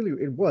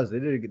 it was. They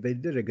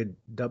did a good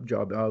dub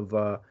job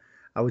of.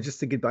 I was just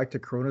thinking back to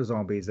Corona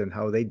Zombies and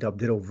how they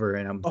dubbed it over,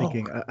 and I'm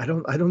thinking I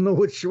don't know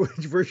which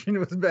version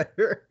was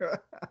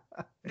better.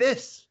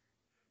 This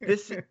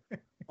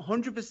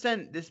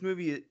 100%. This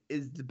movie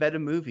is the better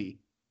movie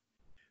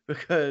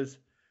because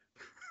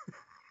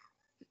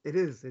it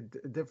is.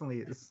 It definitely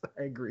is.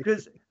 I agree.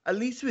 Because at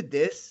least with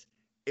this,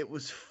 it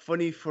was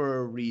funny for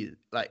a reason.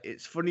 Like,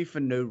 it's funny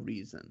for no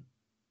reason.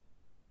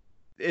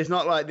 It's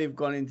not like they've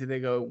gone into, they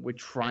go, we're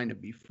trying to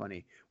be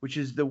funny, which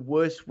is the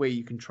worst way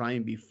you can try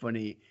and be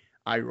funny,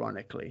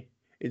 ironically,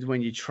 is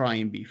when you try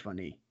and be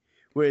funny.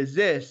 Whereas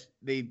this,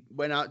 they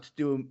went out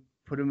to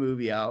put a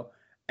movie out,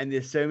 and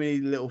there's so many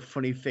little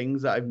funny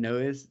things that I've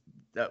noticed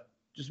that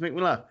just make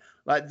me laugh.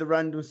 Like the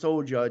random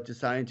soldier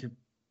deciding to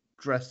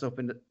dress up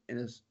in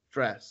a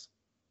dress.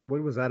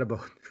 What was that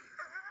about?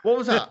 What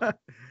was that?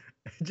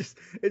 It's just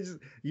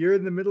you're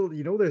in the middle.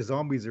 There's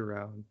zombies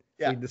around.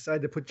 Yeah. So you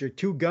decide to put your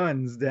 2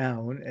 guns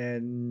down,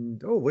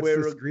 and what's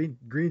this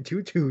green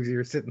tutu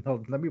you're sitting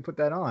on? Let me put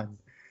that on.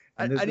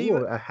 And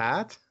there's a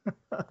hat.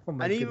 Oh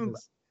my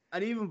goodness.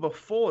 Even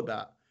before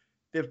that,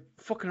 they're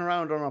fucking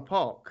around on a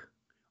park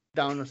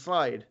down the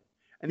slide,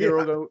 and they're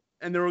all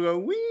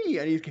going wee,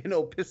 and he's getting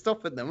all pissed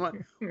off at them.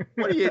 Like,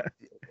 what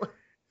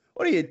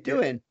are you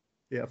doing?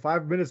 Yeah,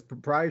 5 minutes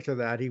prior to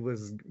that, he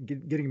was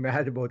getting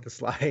mad about the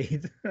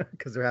slide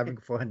because they're having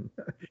fun.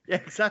 Yeah,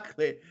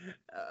 exactly.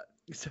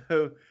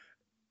 So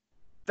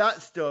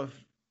that stuff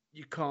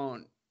you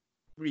can't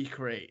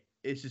recreate.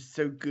 It's just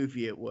so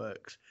goofy it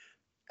works.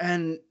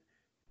 And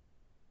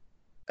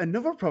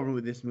another problem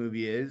with this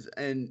movie is,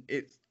 and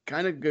it's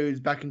kind of goes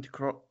back into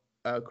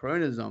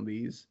Corona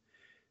Zombies.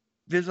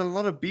 There's a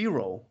lot of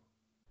B-roll.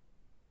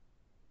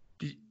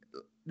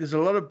 There's a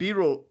lot of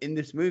B-roll in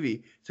this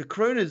movie. So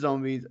Corona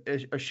Zombies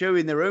are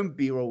showing their own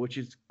B-roll, which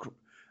is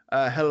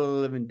Hell of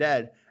the Living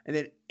Dead. And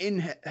then in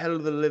Hell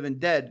of the Living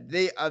Dead,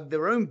 they have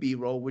their own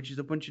B-roll, which is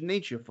a bunch of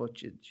nature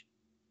footage.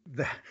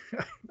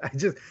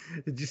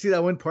 Did you see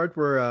that one part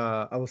where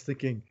I was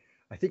thinking,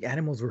 I think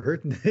animals were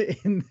hurt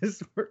in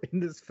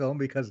this film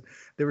because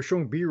they were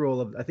showing B-roll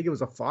of, I think it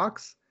was a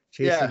fox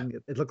chasing.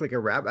 It looked like a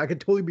rabbit. I could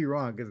totally be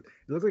wrong because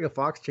it looked like a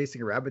fox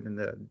chasing a rabbit, and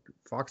the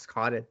fox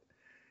caught it,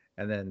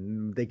 and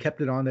then they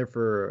kept it on there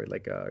for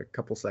like a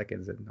couple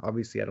seconds. And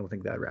obviously, I don't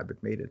think that rabbit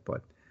made it,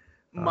 but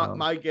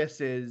my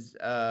guess is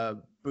I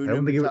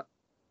don't think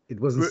it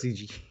wasn't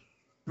CG.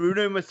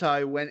 Bruno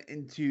Mattei went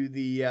into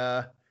the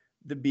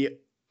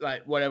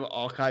like whatever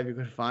archive you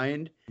could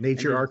find,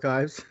 nature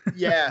archives.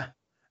 Yeah,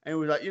 and it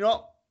was like, you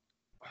know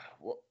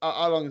what?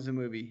 How long is the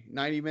movie?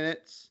 90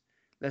 minutes.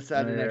 Let's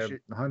add an extra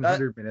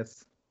 100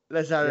 minutes.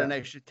 Let's add an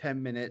extra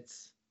 10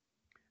 minutes.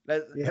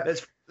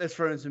 Let's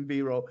throw in some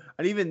B-roll.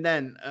 And even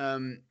then,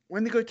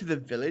 when they go to the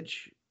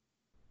village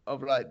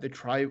of like the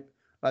tribal,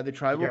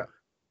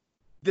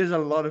 there's a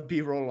lot of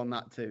B-roll on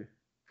that too.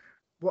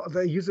 Well,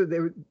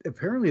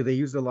 apparently they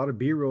used a lot of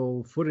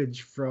B-roll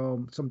footage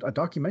from a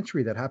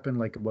documentary that happened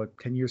like about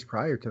 10 years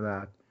prior to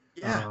that.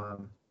 Yeah,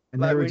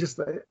 and they were just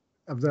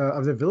of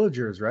the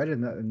villagers, right?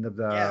 And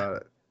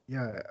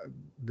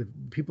the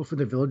people from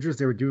the villagers,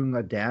 they were doing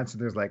a dance,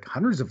 and there's like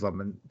hundreds of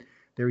them, and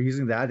they were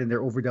using that, and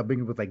they're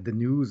overdubbing with like the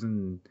news,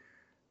 and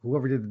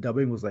whoever did the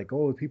dubbing was like,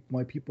 "Oh,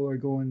 my people are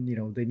going,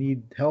 they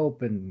need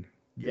help," and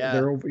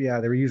they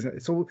were using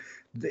it. So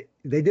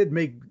they did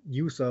make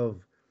use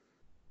of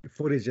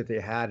footage that they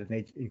had, and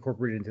they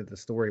incorporated into the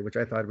story, which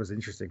I thought was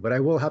interesting. But I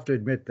will have to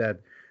admit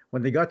that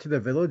when they got to the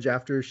village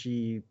after what's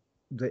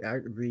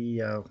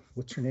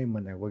her name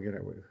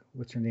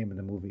what's her name in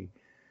the movie?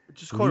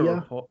 Just call her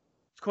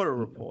It's called a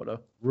reporter.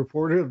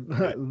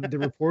 The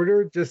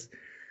reporter just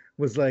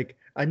was like,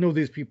 "I know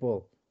these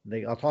people.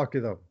 I'll talk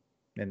to them."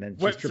 And then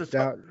she trips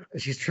down.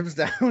 She trips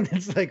down.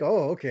 It's like,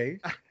 oh, okay.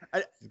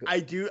 I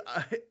do.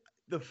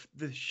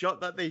 The shot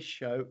that they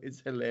show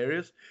is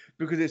hilarious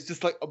because it's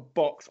just like a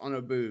box on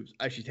her boobs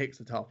as she takes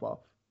the top off.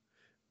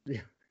 Yeah,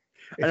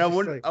 and I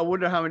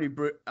wonder how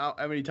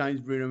many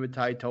times Bruno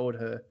Mattei told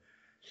her.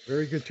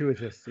 Very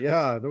gratuitous.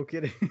 Yeah, no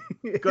kidding.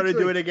 Got to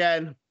do it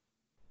again.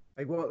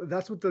 Like, well,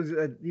 that's what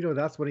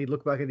that's when you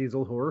look back at these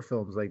old horror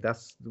films. Like,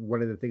 that's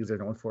one of the things they're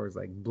known for is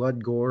like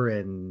blood, gore,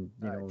 and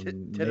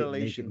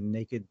titillation.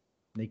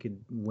 Naked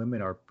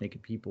women or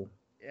naked people.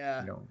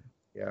 Yeah.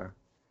 Yeah.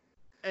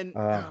 And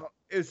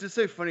it was just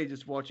so funny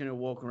just watching her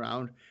walk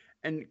around,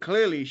 and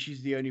clearly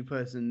she's the only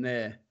person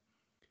there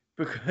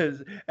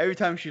because every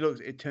time she looks,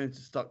 it turns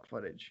to stock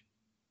footage.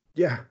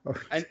 Yeah,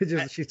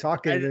 she's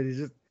talking, and it's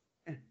just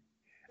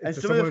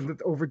someone with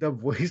overdub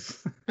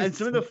voice. And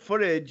some of the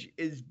footage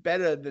is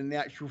better than the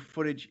actual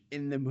footage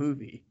in the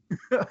movie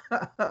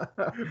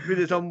because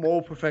it's on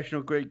more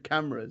professional grade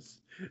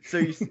cameras.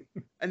 So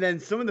and then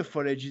some of the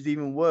footage is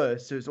even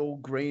worse. So it's all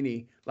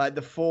grainy, like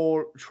the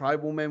 4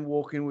 tribal men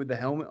walking with the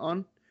helmet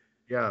on.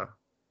 Yeah.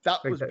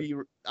 That was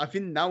B-roll. I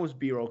think that was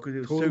B-roll because it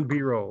was total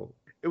B-roll.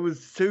 It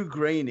was so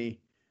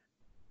grainy.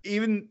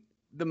 Even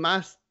the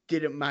mask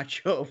didn't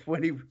match up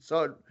when he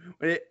saw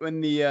it, when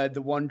the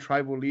one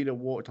tribal leader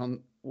walked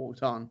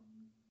on.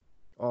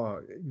 Oh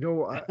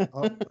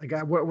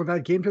when I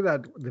came to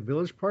the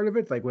village part of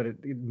it, like when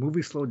the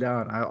movie slowed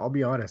down, I'll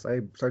be honest,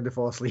 I started to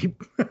fall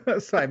asleep,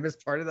 so I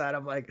missed part of that.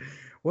 I'm like,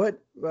 what?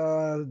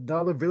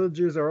 Now the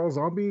villagers are all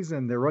zombies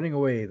and they're running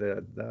away.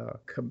 The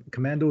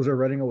commandos are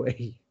running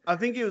away. I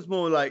think it was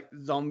more like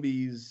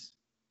zombies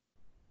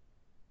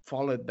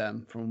followed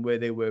them from where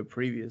they were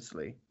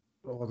previously.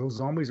 Oh, those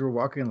zombies were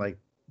walking like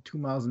 2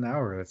 miles an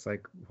hour. It's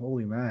like,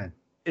 holy man.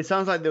 It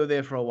sounds like they were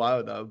there for a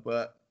while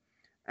though,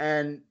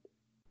 and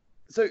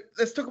so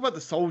let's talk about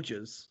the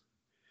soldiers,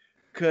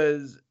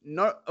 because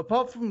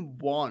apart from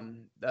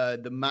one,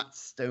 the Matt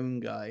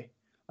Stone guy,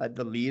 like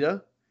the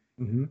leader,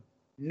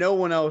 no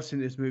one else in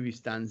this movie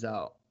stands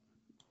out.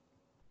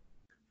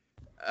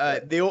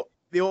 They all,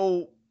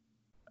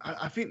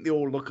 I think they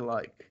all look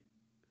alike.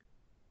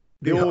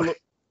 They all look.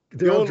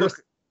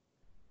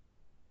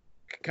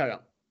 Carry on.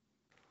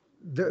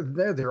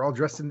 They're all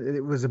dressed in.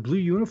 It was a blue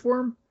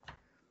uniform.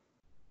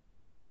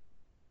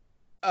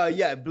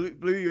 Yeah,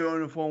 blue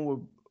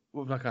uniform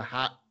with like a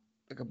hat,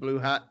 like a blue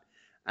hat,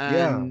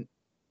 and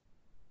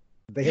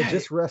they had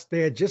just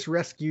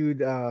rescued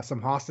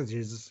some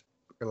hostages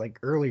like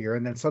earlier,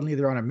 and then suddenly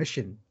they're on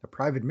a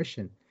private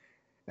mission,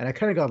 and I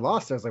kind of got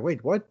lost. I was like,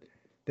 wait, what?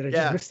 Did I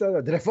just miss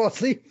that? Did I fall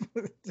asleep?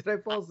 Did I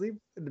fall asleep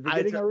in the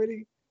beginning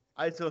already?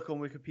 I had to look on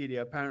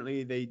Wikipedia.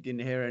 Apparently, they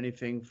didn't hear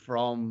anything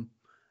from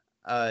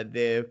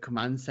their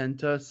command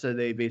center, so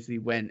they basically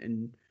went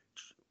and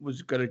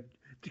was gonna.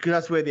 Because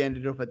that's where they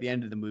ended up at the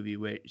end of the movie,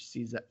 where it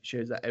shows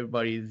that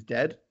everybody is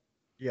dead.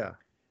 Yeah.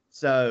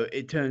 So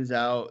it turns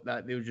out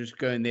that they were just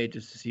going there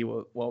just to see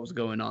what was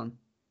going on.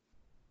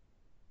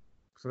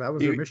 So that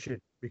was their mission.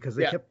 because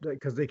Yeah,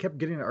 they kept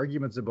getting in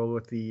arguments about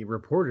with the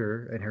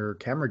reporter and her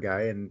camera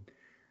guy, and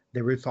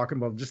they were talking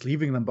about just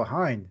leaving them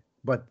behind.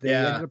 But they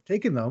yeah. ended up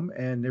taking them,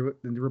 and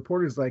and the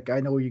reporter's like, "I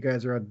know you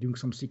guys are out doing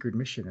some secret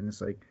mission," and it's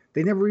like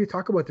they never really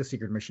talk about the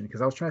secret mission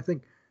because I was trying to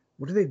think,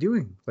 what are they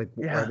doing? Like,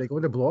 are Yeah. they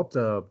going to blow up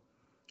the?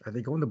 Are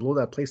they going to blow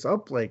that place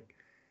up? Like,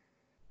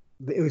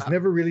 it was Uh,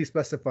 never really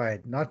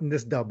specified, not in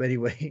this dub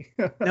anyway.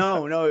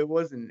 no, no, it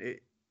wasn't.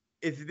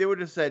 If they would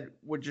have said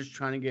we're just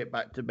trying to get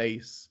back to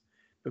base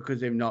because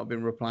they've not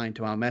been replying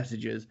to our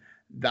messages,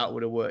 that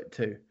would have worked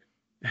too.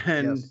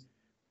 And Yes.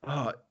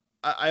 oh,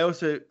 I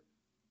also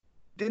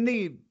didn't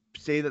they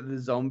say that the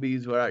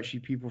zombies were actually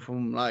people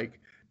from like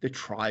the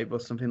tribe or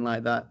something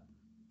like that?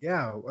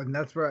 Yeah, and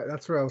that's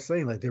where I was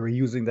saying like they were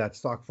using that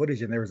stock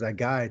footage, and there was that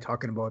guy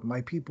talking about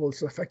my people,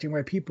 it's affecting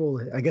my people.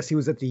 I guess he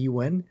was at the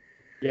UN,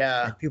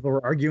 Yeah, and people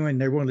were arguing.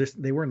 They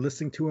weren't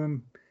listening to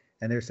him,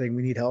 and they're saying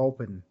we need help,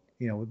 and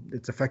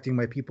it's affecting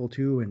my people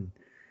too. And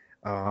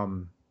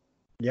um,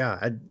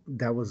 yeah,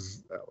 that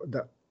was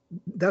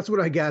that's what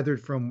I gathered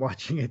from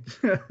watching it,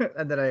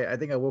 and then I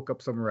think I woke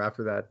up somewhere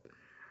after that,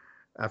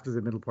 after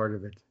the middle part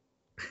of it.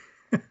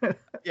 I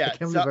yeah.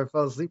 can't So, believe I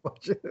fell asleep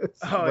watching this,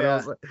 oh but I yeah,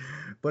 was like,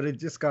 but it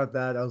just got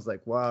that. I was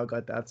like, wow, I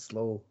got that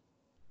slow,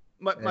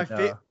 my my and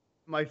fa-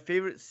 my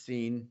favorite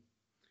scene,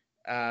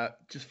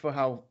 just for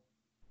how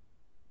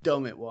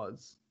dumb it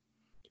was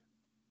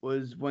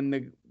when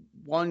the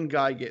one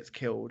guy gets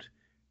killed.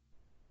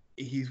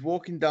 He's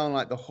walking down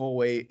like the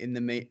hallway in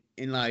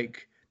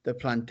like the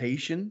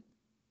plantation,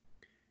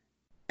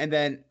 and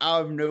then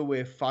out of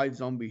nowhere, five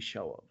zombies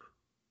show up,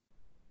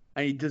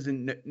 and he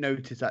doesn't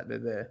notice that they're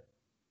there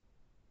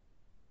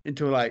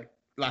until like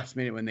last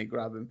minute when they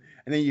grab him,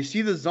 and then you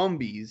see the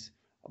zombies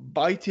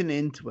biting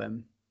into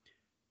him,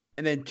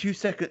 and then 2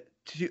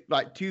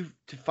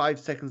 to 5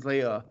 seconds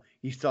later,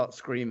 he starts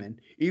screaming,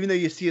 even though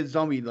you see a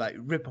zombie like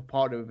rip a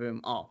part of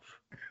him off.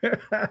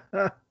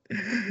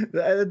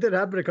 that did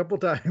happen a couple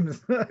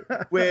times.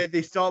 Where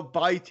they start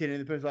biting,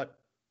 and the person's like,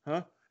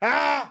 "Huh?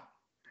 Ah!"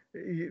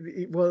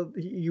 Well,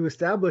 you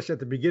establish at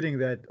the beginning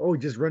that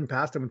just run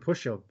past them and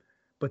push them,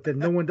 but then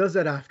no one does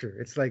that after.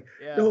 It's like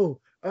Yeah,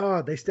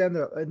 no, they stand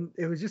there, and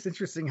it was just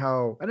interesting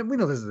how. And we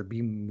know this is a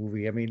B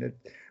movie. I mean,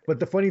 but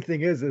the funny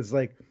thing is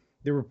like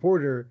the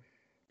reporter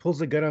pulls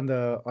the gun on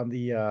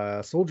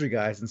the soldier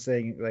guys and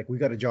saying like we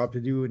got a job to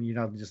do, and you're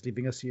not just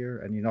leaving us here,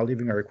 and you're not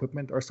leaving our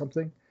equipment or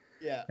something.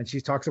 yeah, And she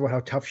talks about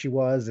how tough she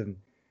was, and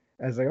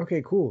I was like,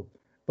 okay, cool.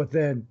 But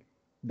then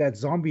that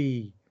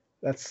zombie,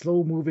 that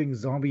slow moving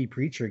zombie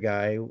preacher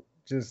guy,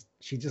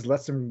 she just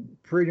lets him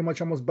pretty much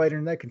almost bite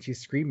her neck, and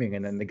she's screaming,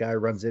 and then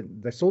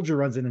the soldier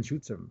runs in and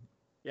shoots him,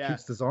 yeah.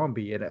 shoots the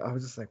zombie, and I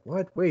was just like,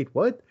 what? Wait,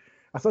 what?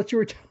 I thought you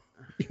were,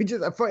 you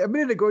just a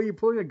minute ago you're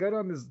pulling a gun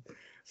on this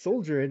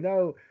soldier, and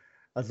now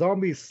a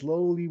zombie is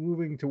gradually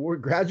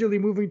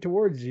moving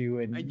towards you,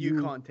 and And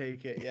you can't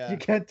take it. you Yeah.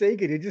 can't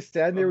take it. You just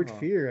stand there with Oh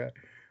fear.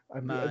 I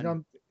mean,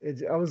 man,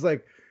 I was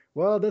like,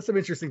 well, that's some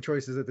interesting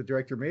choices that the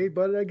director made,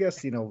 but I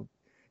guess you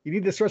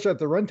need to stretch out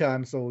the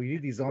runtime, so you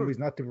need these zombies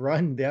not to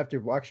run; they have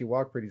to actually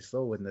walk pretty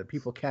slow, and the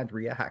people can't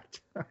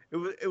react.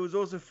 it was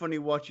also funny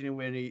watching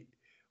it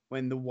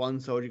when the one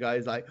soldier guy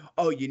is like,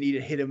 "Oh, you need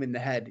to hit him in the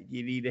head.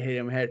 You need to hit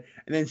him in the head,"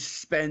 and then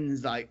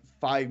spends like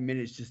 5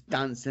 minutes just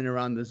dancing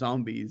around the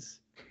zombies.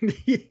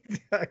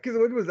 Because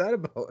what was that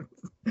about?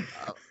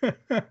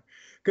 Uh,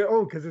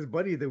 Because his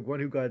buddy, the one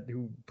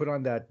who put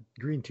on that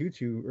green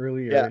tutu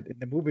earlier yeah, in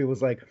the movie,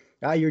 was like,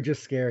 you're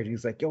just scared. And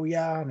he's like, oh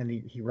yeah, and then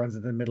he runs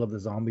in the middle of the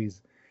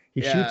zombies.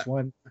 He yeah. shoots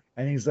one,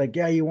 and he's like,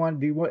 yeah, do you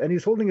want? And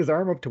he's holding his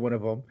arm up to one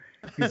of them.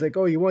 He's like,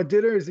 oh, you want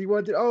dinner? Is he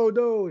want it? Oh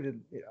no! And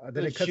then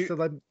Then it cuts shoot, to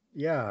them.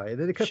 Yeah, and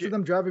then it cuts to shoot.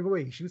 them driving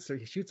away. He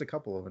shoots a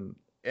couple of them.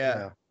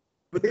 Yeah, Yeah.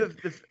 but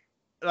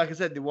like I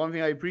said, the one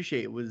thing I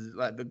appreciate was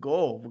like the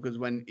gore because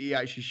when he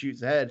actually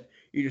shoots ahead,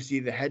 you just see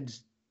the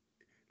heads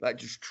like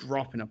just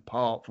dropping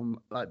apart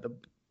from like the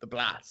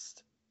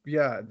blast.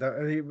 Yeah,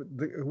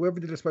 whoever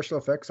did the special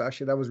effects,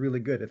 actually, that was really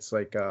good. It's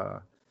like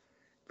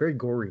very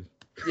gory.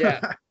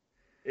 Yeah,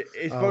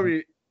 it's um,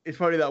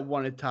 probably that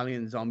one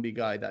Italian zombie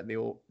guy that they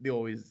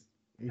always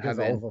he does have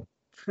all in. of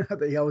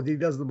them. Yeah, he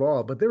does them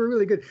all, but they were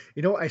really good.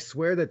 I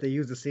swear that they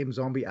used the same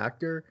zombie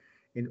actor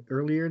in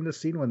earlier in the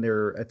scene when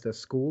they're at the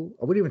school.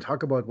 I wouldn't even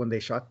talk about when they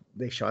shot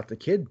the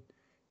kid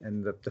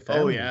and the Oh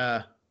family.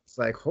 yeah, It's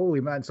like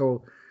holy man.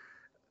 So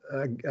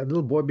a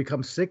little boy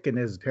becomes sick and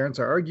his parents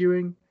are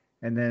arguing,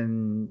 and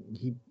then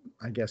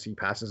I guess he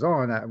passes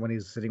on when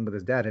he's sitting with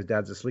his dad. His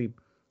dad's asleep,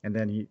 and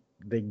then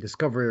they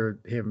discover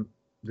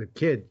the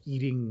kid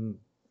eating,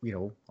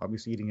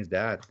 obviously eating his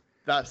dad,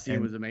 that scene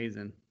and was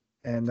amazing.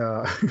 and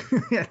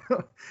yeah,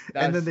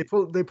 and then That's they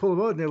pull him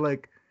out, and they're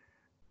like,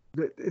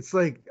 it's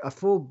like a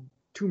full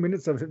 2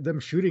 minutes of them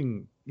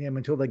shooting him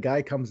until the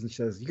guy comes and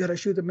says, "You gotta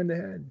shoot them in the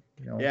head."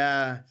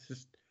 yeah. It's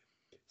just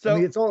I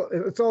mean, so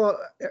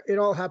it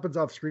all happens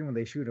off screen when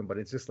they shoot him, but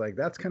it's just like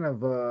that's kind of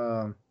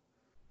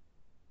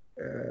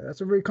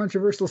that's a very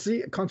controversial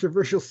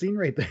scene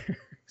right there.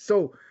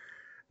 So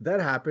that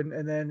happened,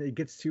 and then it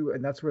gets to,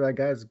 and that's where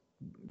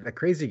that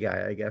crazy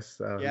guy, I guess,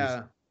 who's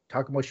yeah.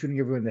 talking about shooting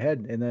everyone in the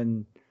head, and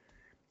then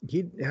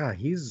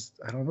he's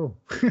I don't know.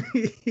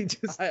 He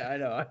just I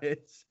know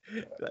it's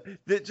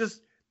that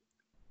just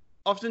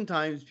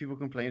oftentimes people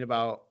complain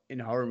about in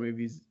horror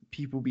movies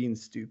people being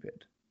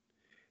stupid.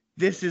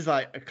 This is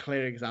like a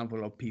clear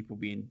example of people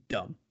being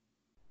dumb.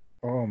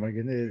 oh my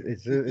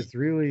goodness, it's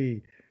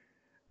really.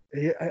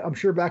 I'm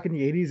sure back in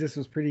the 80s this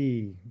was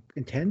pretty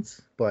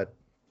intense, but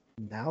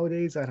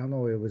nowadays I don't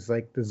know. It was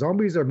like the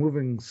zombies are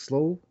moving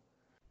slow,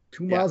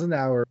 2 miles an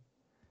hour,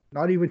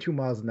 not even 2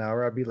 miles an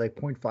hour. I'd be like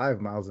 0.5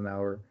 miles an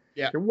hour.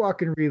 Yeah, They're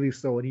walking really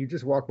slow, and you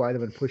just walk by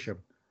them and push them.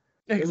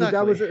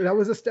 exactly. That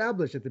was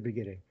established at the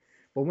beginning,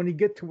 but when you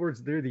get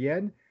towards the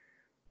end,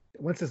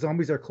 once the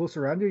zombies are close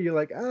around you, you're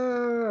like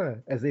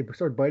as they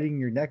start biting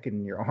your neck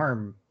and your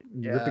arm,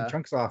 ripping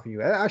chunks off of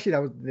you. Actually,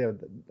 that was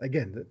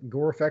again the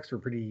gore effects were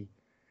pretty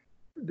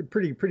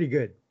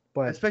good,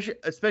 but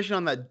especially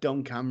on that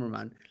dumb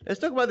cameraman. Let's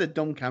talk about the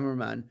dumb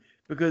cameraman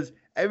because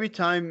every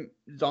time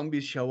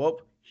zombies show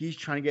up, he's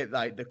trying to get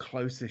like the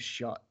closest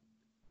shot.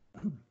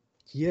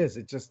 he is.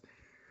 It just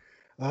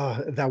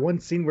that one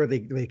scene where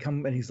they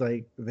come and he's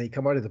like they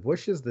come out of the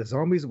bushes. The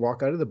zombies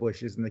walk out of the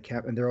bushes and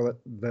they're all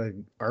the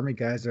army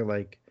guys are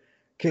like,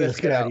 okay, let's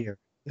get out of here.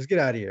 Let's get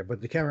out of here.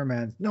 But the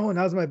cameraman's no,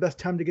 now's my best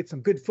time to get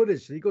some good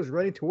footage. So he goes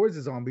running towards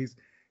the zombies,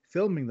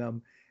 filming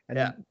them,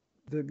 and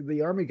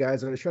the army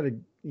guys are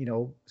trying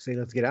to say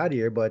let's get out of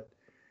here, but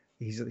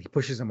he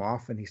pushes them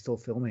off and he's still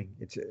filming.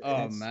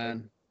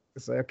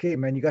 It's like, okay,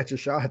 man, you got your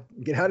shot.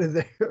 Get out of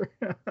there.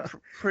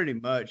 Pretty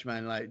much,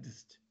 man. Like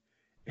just.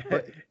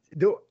 But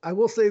I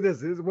will say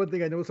this is one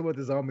thing I noticed about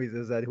the zombies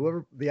is that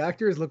whoever the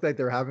actors looked like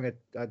they were having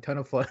a ton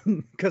of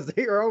fun because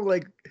they are all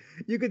like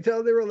you could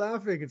tell they were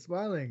laughing and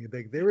smiling.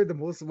 Like they were the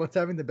most ones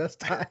having the best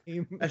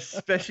time.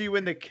 Especially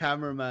when the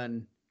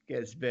cameraman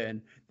gets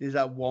bitten. There's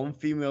that one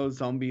female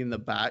zombie in the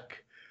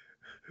back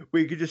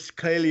where you could just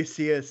clearly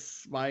see her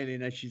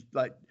smiling as she's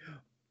like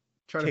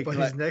trying to bite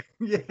his neck.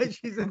 Yeah,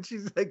 she's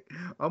like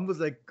almost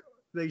like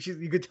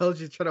you could tell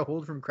she's trying to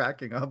hold from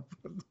cracking up.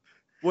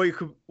 What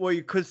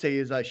you could say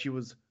is that she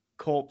was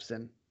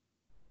corpsing.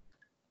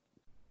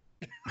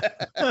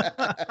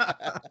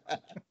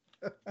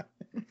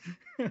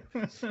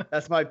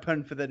 That's my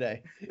pun for the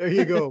day. There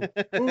you go.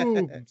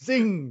 Ooh,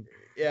 zing.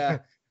 Yeah.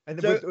 And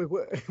so,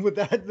 with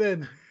that,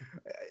 then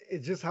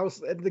it's just how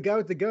the guy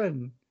with the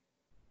gun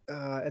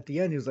at the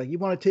end, he was like, "You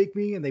want to take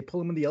me?" And they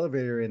pull him in the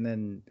elevator, and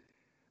then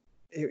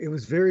it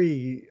was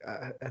very.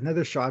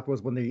 Another shot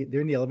was when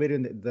they're in the elevator,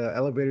 and the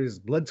elevator's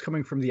blood's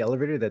coming from the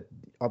elevator. That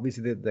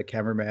obviously the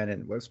cameraman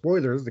and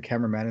spoilers, the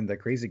cameraman and the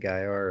crazy guy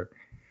are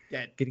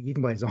dead, getting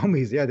eaten by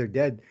zombies. Yeah, they're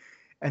dead.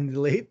 And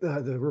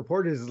the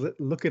reporter is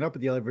looking up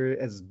at the elevator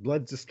as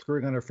blood's just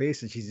squirting on her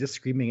face, and she's just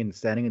screaming and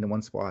standing in the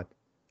one spot.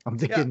 I'm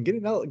thinking, get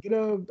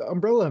an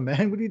umbrella,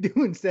 man. What are you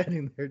doing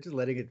standing there, just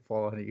letting it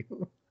fall on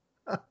you?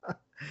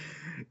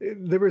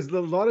 There was a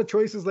lot of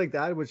choices like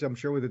that, which I'm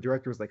sure the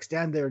director was like,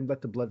 stand there and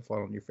let the blood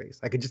fall on your face.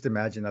 I could just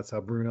imagine that's how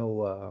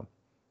Bruno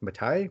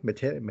Mattei.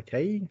 Bruno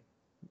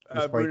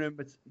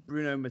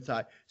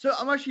Mattei. So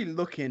I'm actually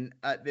looking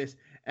at this,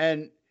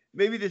 and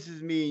maybe this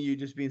is me and you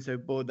just being so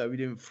bored that we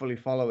didn't fully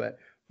follow it.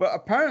 But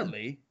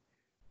apparently,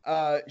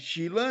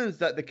 she learns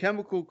that the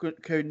chemical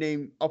code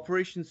name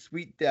Operation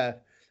Sweet Death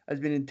has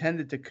been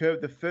intended to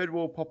curb the third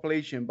world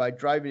population by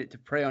driving it to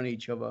prey on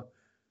each other.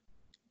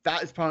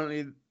 That is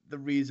apparently the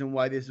reason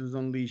why this was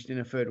unleashed in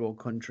a third world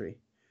country,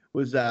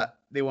 was that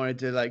they wanted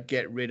to like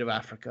get rid of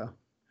Africa.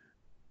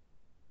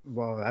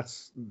 Well,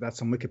 that's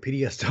some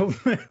Wikipedia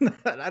stuff.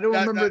 I don't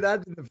remember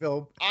that in the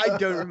film. I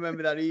don't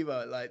remember that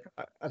either. Like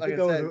I think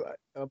I said,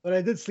 but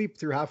I did sleep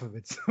through half of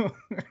it, so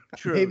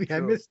maybe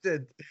I missed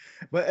it.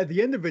 But at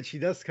the end of it, she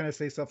does kind of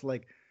say stuff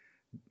like,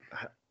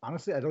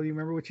 honestly, I don't even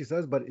remember what she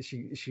says, but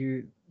she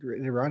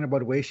in a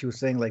roundabout way, she was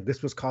saying like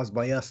this was caused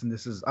by us, and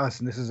this is us,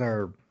 and this is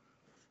our,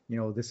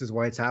 this is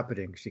why it's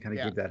happening. She kind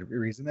of gave that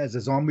reason as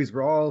the zombies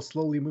were all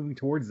slowly moving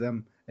towards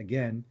them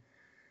again,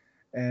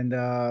 and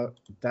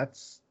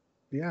that's.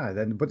 Yeah,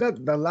 but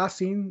that last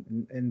scene,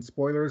 and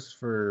spoilers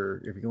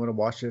for if you want to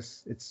watch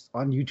this, it's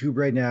on YouTube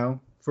right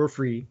now for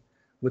free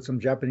with some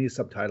Japanese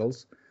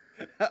subtitles.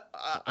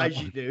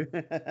 As you do.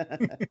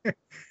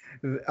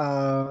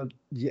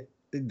 Yeah,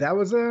 that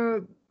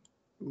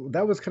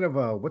was kind of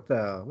a what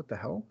the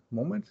hell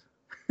moment,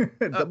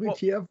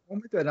 WTF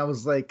moment, and I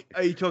was like,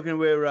 are you talking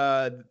where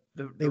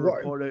the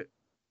reporter?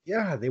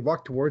 Yeah, they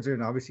walked towards her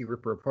and obviously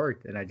rip her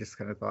apart, and I just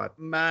kind of thought,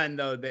 man,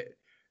 no,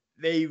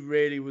 they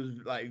really was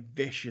like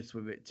vicious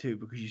with it too,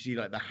 because you see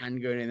like the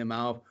hand going in the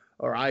mouth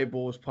or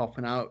eyeballs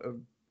popping out,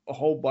 a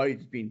whole body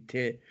just being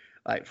teared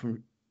like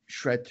from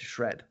shred to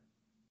shred.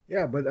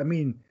 Yeah, but I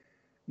mean,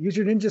 use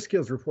your ninja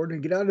skills, reporter,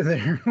 and get out of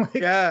there.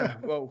 Yeah,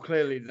 well,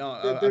 clearly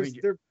not.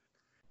 They're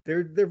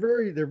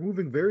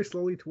moving very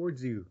slowly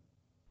towards you,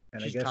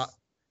 and I guess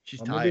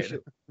she's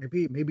tired.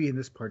 Maybe in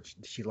this part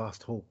she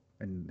lost hope,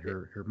 and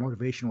her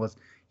motivation was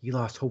he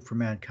lost hope for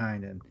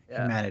mankind and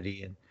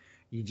humanity, and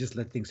you just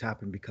let things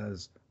happen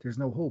because there's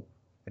no hope.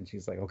 And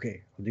she's like,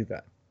 okay, I'll do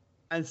that.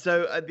 And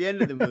so at the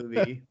end of the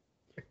movie,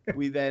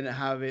 we then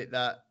have it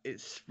that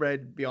it's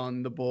spread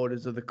beyond the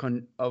borders of the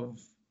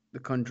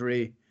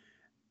country,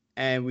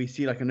 and we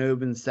see like an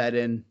urban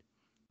setting,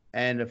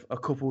 and a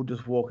couple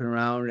just walking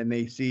around, and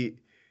they see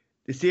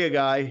a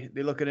guy.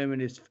 They look at him,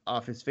 and his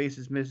face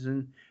is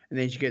missing, and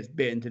then she gets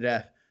bitten to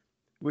death,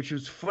 which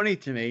was funny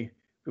to me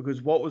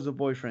because what was the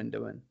boyfriend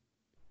doing?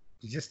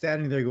 He's just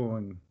standing there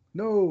going,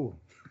 "No."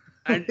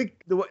 And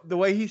the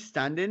way he's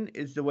standing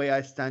is the way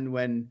I stand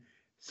when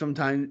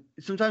sometimes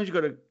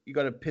you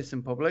gotta piss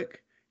in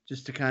public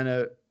just to kind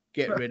of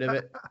get rid of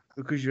it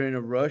because you're in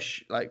a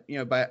rush, like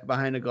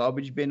behind a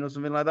garbage bin or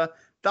something like that.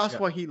 That's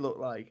what he looked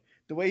like.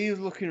 The way he was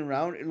looking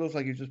around, it looks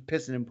like he was just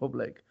pissing in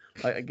public,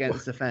 like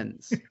against the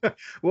fence.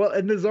 Well,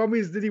 and the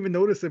zombies didn't even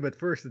notice him at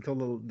first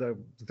until the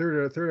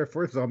third or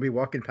fourth zombie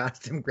walking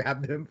past him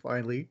grabbed him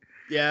finally.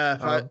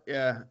 Yeah,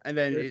 yeah, and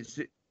then it's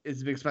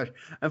a big smash.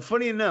 And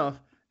funny enough,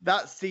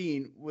 that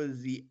scene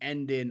was the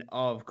ending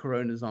of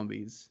Corona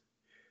Zombies.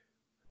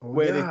 Oh,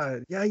 yeah,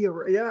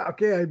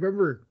 okay, I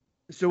remember.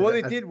 So what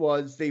they did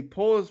was they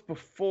paused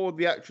before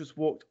the actress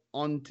walked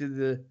and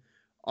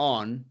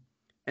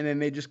then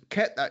they just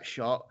kept that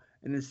shot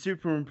and then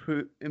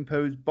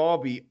superimposed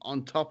Barbie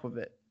on top of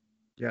it.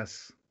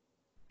 Yes.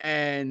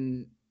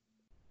 And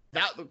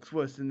that looks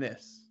worse than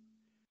this.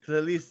 Because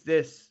at least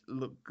this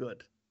looked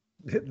good.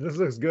 This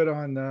looks good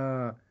on,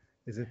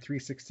 is it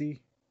 360?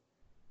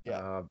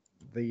 Yeah.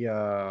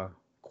 The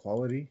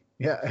quality.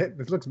 Yeah,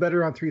 it looks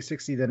better on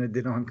 360 than it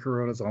did on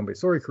Corona Zombies.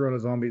 Sorry, Corona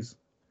Zombies.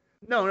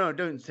 No,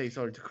 don't say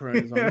sorry to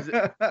Corona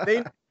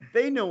Zombies.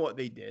 They know what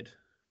they did.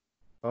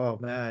 Oh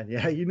man,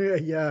 yeah, you know,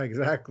 yeah,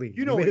 exactly.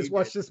 You made us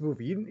watch this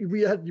movie. You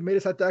made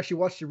us have to actually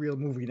watch the real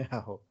movie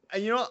now.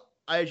 And you know what?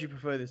 I actually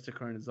prefer this to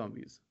Corona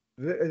Zombies.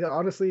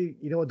 Honestly,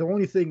 the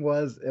only thing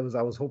was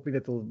I was hoping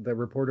that the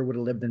reporter would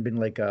have lived and been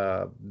like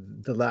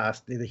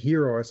the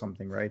hero or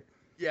something, right?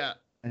 Yeah.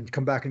 And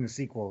come back in the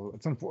sequel.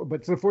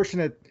 But it's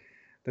unfortunate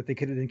that they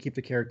didn't keep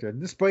the character,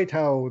 despite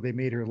how they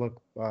made her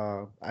look.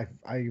 I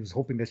was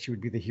hoping that she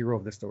would be the hero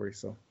of the story.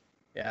 So.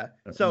 Yeah.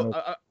 So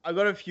I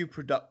got a few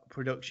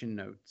production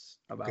notes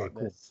about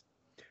this.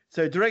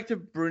 So director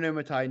Bruno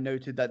Mattei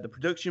noted that the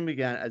production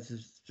began as a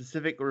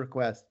specific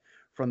request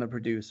from the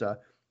producer.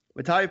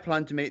 Mattei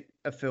planned to make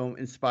a film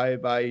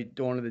inspired by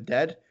Dawn of the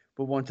Dead,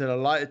 but wanted a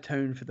lighter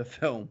tone for the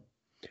film.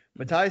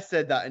 Mattei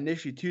said that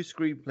initially 2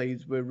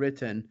 screenplays were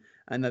written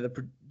and that the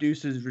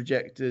producers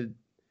rejected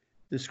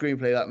the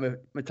screenplay that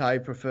Mattei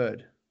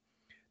preferred.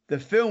 The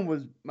film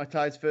was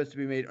Mattei's first to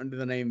be made under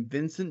the name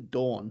Vincent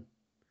Dawn.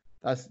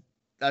 That's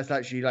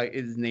actually like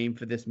his name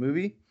for this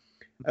movie.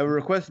 A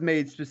request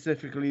made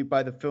specifically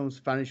by the film's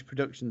Spanish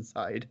production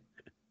side.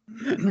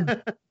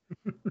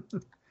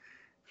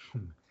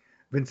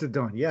 Vincent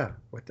Dawn, yeah.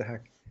 What the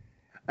heck?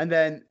 And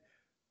then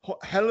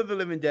Hell of the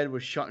Living Dead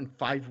was shot in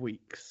 5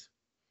 weeks.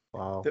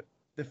 Wow.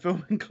 The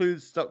film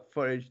includes stock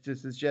footage to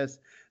suggest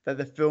that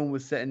the film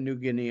was set in New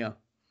Guinea.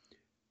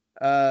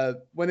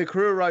 When the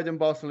crew arrived in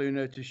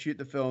Barcelona to shoot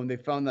the film, they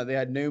found that they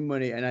had no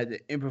money and had to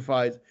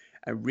improvise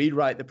and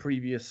rewrite the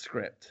previous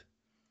script.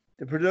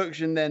 The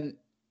production then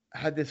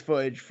had this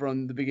footage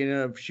from the beginning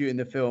of shooting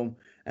the film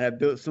and had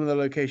built some of the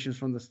locations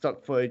from the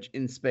stock footage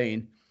in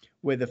Spain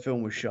where the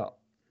film was shot.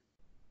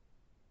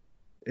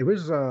 It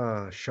was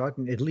shot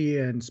in Italy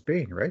and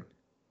Spain, right?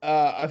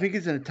 I think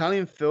it's an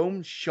Italian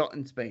film shot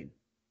in Spain.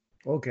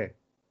 Okay.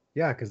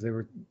 Yeah, because they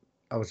were...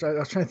 I was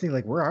trying to think,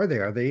 like, where are they?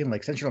 Are they in,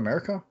 like, Central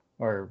America?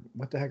 Or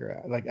what the heck?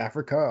 Like,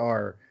 Africa?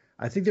 Or...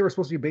 I think they were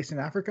supposed to be based in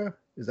Africa?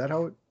 Is that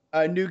how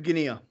it... New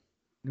Guinea.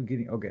 New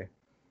Guinea, okay.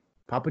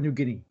 Papua New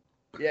Guinea.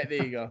 Yeah,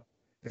 there you go.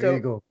 There you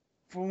go.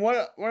 From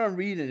what I'm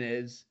reading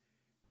is,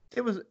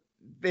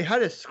 they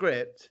had a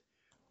script,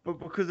 but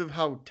because of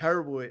how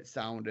terrible it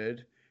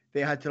sounded,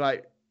 they had to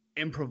like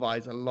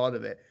improvise a lot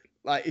of it.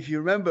 Like if you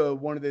remember,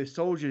 one of those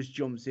soldiers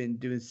jumps in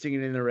doing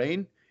Singing in the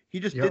Rain.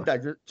 He just did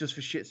that just for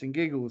shits and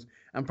giggles,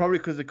 and probably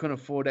because they couldn't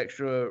afford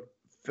extra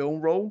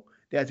film roll,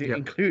 they had to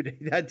include it.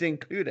 They had to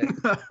include it.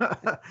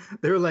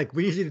 They were like,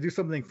 "We need you to do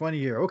something funny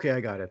here." Okay,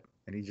 I got it.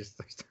 And he just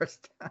starts.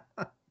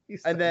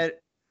 And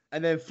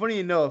then, funny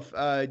enough,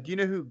 do you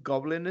know who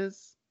Goblin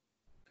is?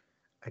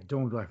 I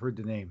don't. I've heard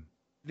the name.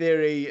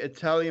 They're a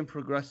Italian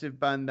progressive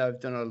band that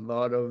have done a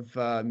lot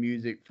of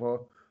music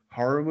for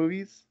horror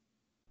movies.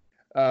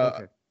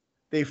 Okay.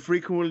 They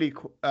frequently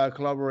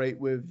collaborate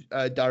with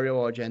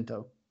Dario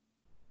Argento.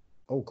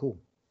 Oh, cool.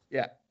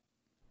 Yeah.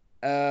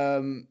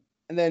 And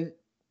then,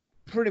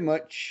 pretty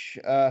much,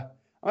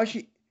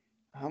 actually,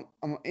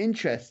 I'm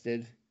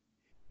interested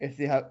if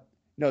they have.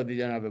 No, they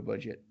don't have a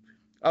budget.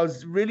 I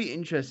was really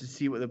interested to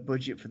see what the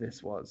budget for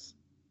this was,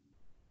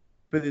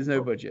 but there's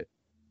no budget.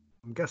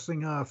 I'm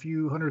guessing a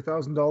few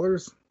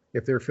 $100,000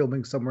 if they're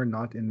filming somewhere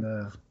not in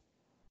the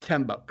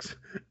 $10,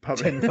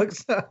 probably.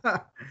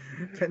 $10.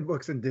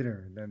 $10 and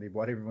dinner, and then they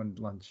bought everyone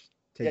lunch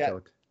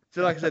takeout. Yeah.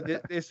 So, like I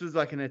said, this was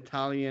like an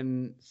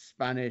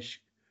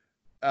Italian-Spanish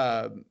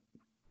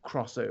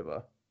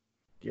crossover.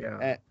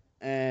 Yeah.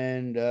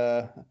 And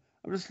I'm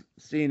just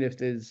seeing if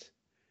there's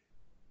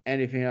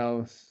anything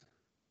else.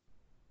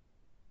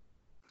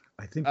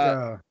 I think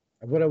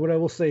What I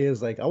will say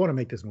is like I want to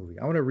make this movie.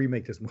 I want to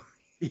remake this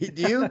movie.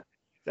 Do you?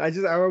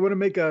 I want to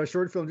make a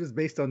short film just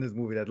based on this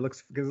movie that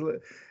looks because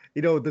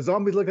the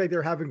zombies look like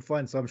they're having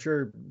fun, so I'm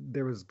sure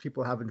there was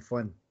people having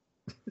fun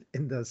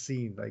in the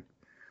scene. Like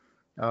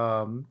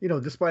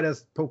despite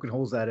us poking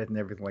holes at it and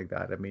everything like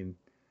that. I mean,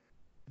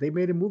 they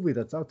made a movie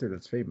that's out there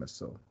that's famous,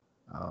 so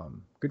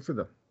good for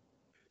them.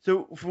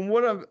 So from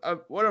what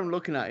I'm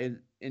looking at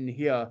in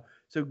here,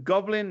 so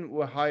Goblin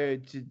were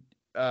hired to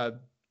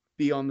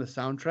be on the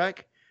soundtrack,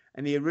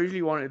 and they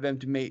originally wanted them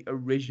to make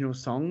original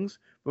songs,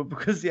 but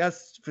because they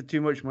asked for too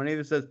much money,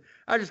 they says,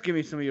 "I'll just give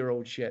me some of your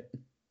old shit."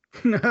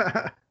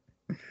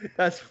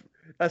 That's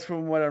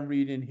from what I'm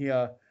reading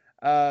here.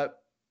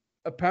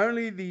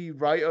 Apparently, the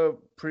writer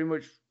pretty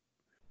much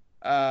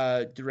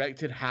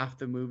directed half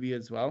the movie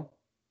as well.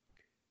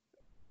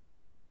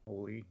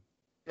 Holy.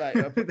 Like,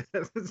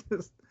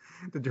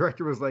 the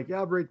director was like, "Yeah,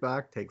 I'll break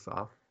back," takes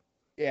off.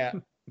 Yeah.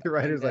 The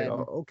writer's like,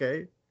 "Oh,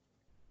 okay."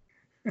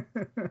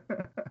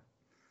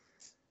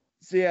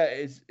 So yeah,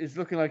 it's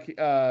looking like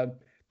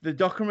the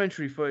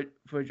documentary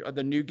footage of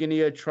the New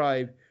Guinea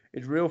tribe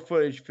is real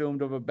footage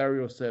filmed of a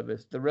burial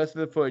service. The rest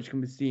of the footage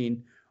can be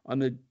seen on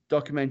the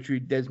documentary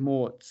Des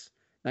Morts,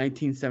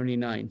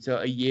 1979, so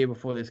a year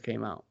before this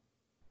came out.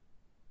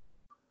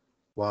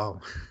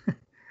 Wow.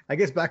 I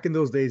guess back in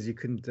those days you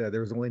couldn't.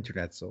 There was no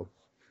internet, so.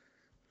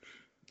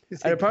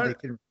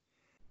 And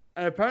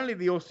apparently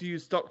they also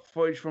used stock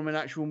footage from an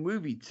actual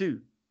movie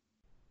too.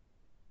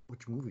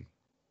 Which movie?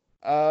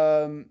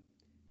 I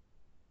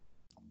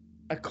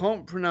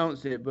can't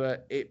pronounce it,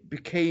 but it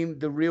became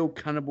The Real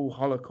Cannibal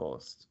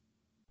Holocaust.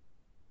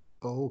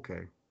 Oh,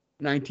 okay.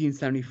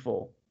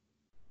 1974.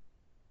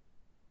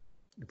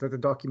 Is that the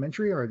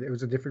documentary, or it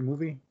was a different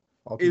movie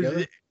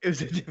altogether? It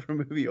was a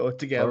different movie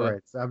altogether. All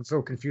right, so I'm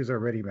so confused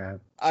already,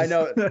 man. I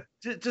know.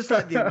 just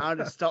like the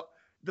amount of stuff.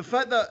 The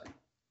fact that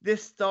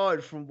this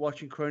started from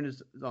watching Corona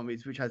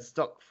Zombies, which had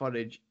stock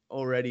footage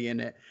already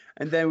in it,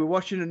 and then we're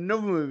watching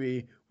another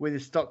movie with the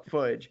stock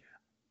footage.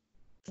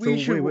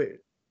 Wait.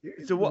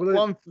 So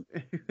what?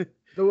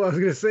 So I was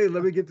gonna say,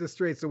 let me get this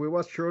straight. So we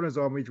watched Corona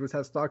Zombies, which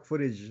has stock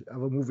footage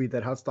of a movie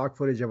that had stock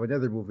footage of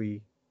another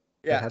movie.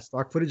 Yeah, that has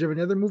stock footage of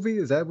another movie.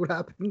 Is that what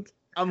happened?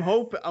 I'm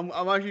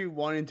actually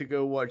wanting to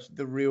go watch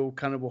The Real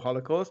Cannibal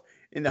Holocaust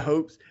in the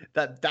hopes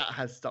that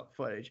has stock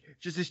footage.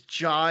 Just this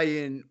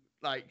giant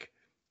like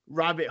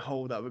rabbit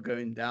hole that we're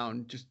going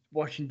down, just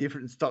watching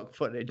different stock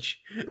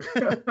footage.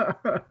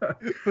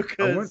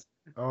 Because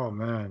oh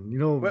man,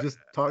 just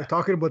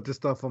talking about this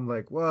stuff, I'm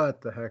like,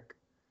 what the heck?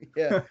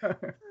 Yeah.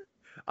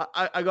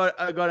 I got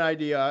an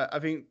idea. I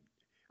think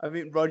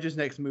Roger's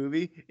next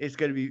movie is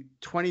going to be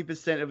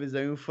 20% of his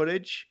own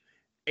footage,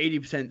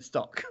 80%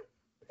 stock.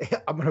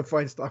 I'm gonna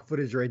find stock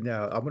footage right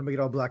now. I'm gonna make it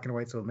all black and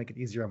white so it'll make it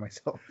easier on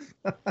myself.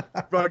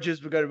 Roger's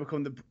going to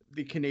become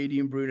the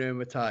Canadian Bruno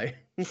Mattei.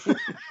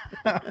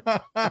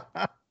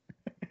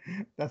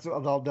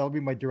 That'll be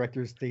my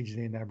director's stage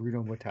name now,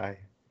 Bruno Mattei.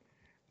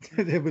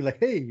 They'll be like,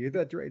 "Hey, you're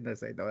that right?" And I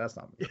say, "No, that's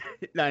not me."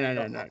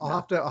 No.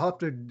 I'll have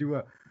to do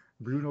a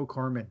Bruno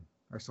Corman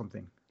or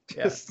something.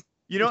 Yes.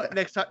 Yeah.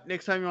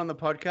 Next time you're on the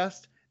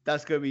podcast,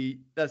 that's gonna be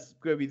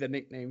the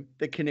nickname,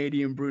 the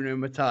Canadian Bruno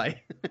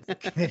Mattei.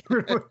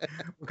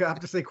 Okay, I have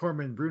to say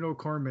Corman, Bruno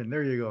Corman.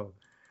 There you go.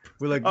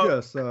 We're like,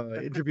 yes,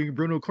 interviewing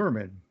Bruno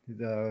Corman,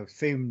 the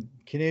same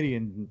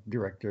Canadian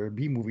director,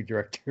 B-movie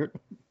director.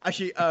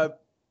 Actually,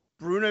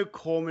 Bruno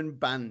Corman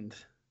Band.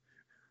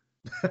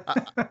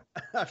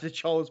 After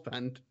Charles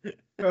Band.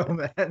 Oh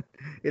man,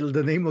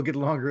 the name will get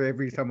longer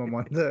every time I'm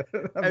on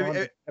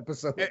the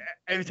episode.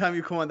 Every time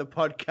you come on the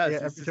podcast,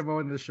 every time I'm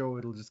on the show,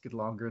 it'll just get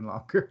longer and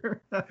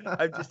longer.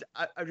 I've just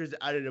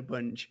added a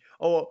bunch.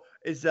 Oh,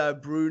 it's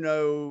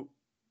Bruno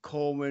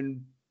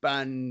Corman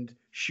Band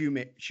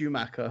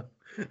Schumacher.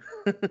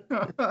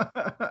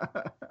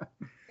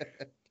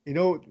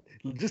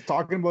 Just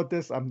talking about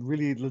this, I'm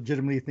really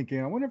legitimately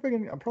thinking. I wonder if I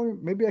can.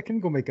 Maybe I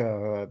can go make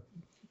a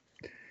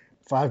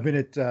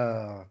 5-minute,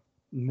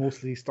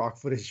 mostly stock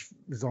footage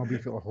zombie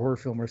film, horror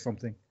film or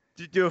something.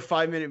 Do a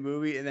 5-minute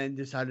movie and then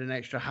just add an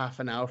extra half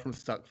an hour from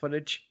stock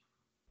footage.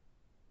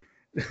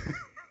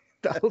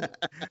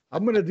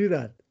 I'm gonna do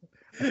that.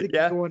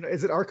 Yeah.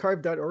 Is it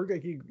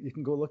archive.org? You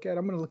can go look at.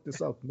 I'm gonna look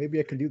this up. Maybe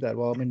I can do that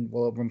while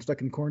I'm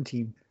stuck in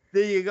quarantine.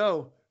 There you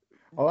go.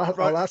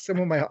 I'll ask some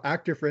of my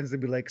actor friends to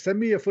be like, send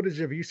me a footage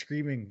of you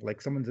screaming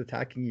like someone's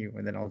attacking you,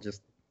 and then I'll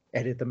just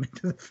edit them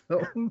into the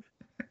film.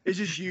 It's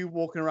just you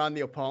walking around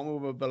the apartment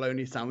with a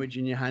bologna sandwich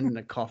in your hand and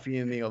a coffee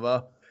in the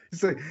other.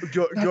 It's like,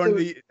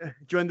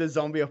 during the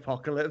zombie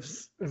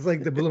apocalypse. It's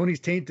like the bologna's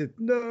tainted.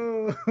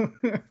 No.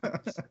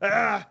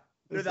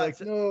 It's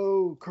like,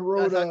 no,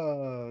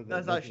 Corona.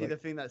 That's actually the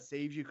thing that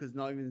saves you, because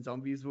not even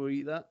zombies will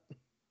eat that.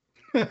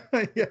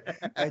 Yeah,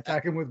 I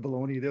attack them with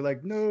bologna. They're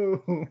like,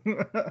 no.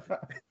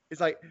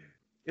 It's like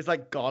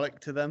garlic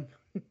to them.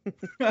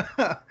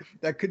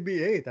 That could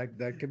be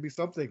that could be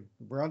something.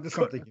 We're onto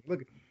something.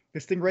 Look,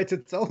 this thing writes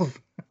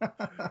itself.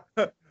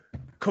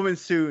 Coming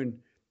soon,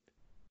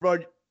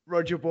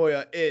 Roger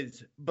Boyer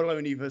is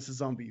Bologna versus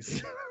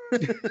Zombies.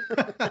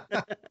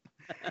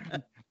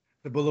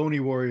 Baloney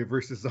Warrior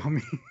versus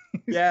zombie.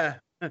 Yeah.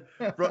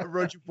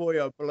 Roger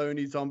Boyer,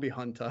 Baloney Zombie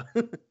Hunter.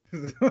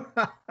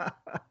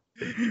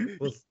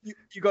 Well,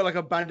 You got like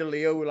a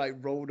bandolier with like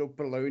rolled up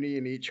baloney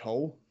in each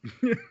hole.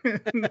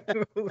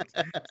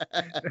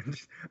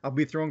 I'll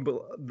be throwing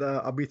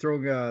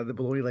the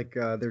baloney like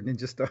they're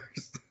ninja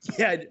stars.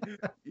 Yeah.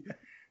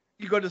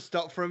 You got to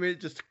stop for a minute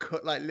just to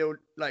cut like little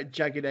like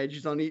jagged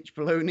edges on each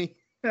baloney.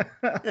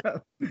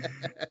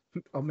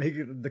 I'll make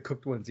it the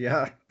cooked ones.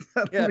 Yeah.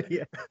 Yeah.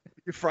 Yeah.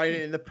 You're frying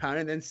it in the pan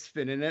and then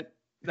spinning it.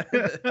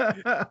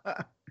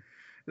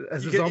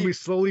 As the zombie's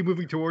slowly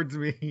moving towards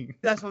me.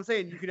 That's what I'm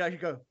saying. You could actually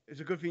go. It's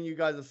a good thing you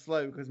guys are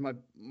slow because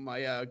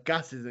my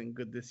gas isn't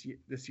good this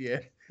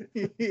year.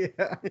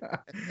 Yeah.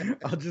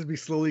 I'll just be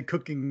slowly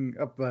cooking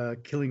up a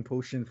killing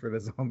potion for the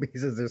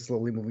zombies as they're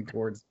slowly moving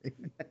towards me.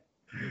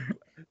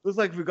 Looks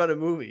like we got a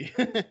movie.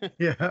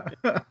 Yeah.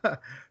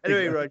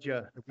 Anyway,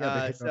 Roger.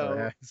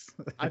 So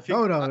I think.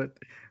 No.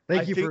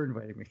 Thank you for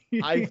inviting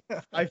me.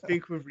 I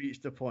think we've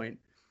reached a point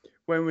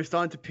when we're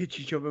starting to pitch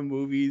each other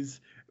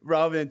movies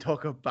rather than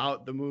talk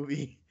about the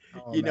movie.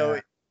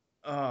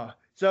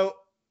 So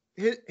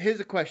here's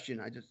a question.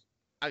 I just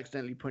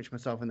accidentally punched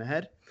myself in the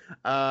head.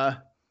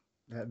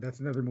 That's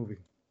another movie.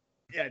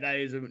 Yeah, that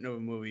is another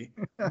movie.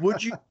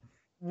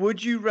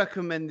 Would you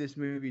recommend this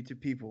movie to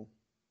people?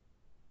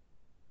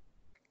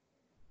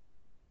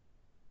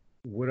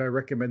 Would I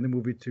recommend the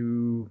movie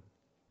to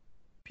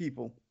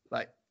people?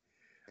 Like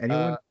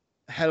anyone?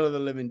 Hell of the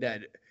Living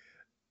Dead.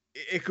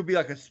 It could be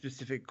like a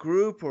specific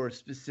group or a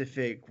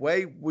specific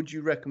way. Would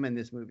you recommend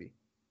this movie?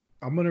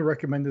 I'm gonna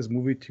recommend this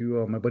movie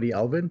to my buddy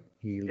Alvin.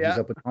 He's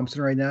up in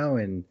Thompson right now,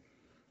 and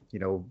he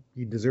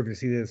deserves to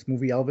see this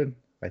movie, Alvin.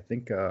 I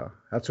think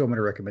that's who I'm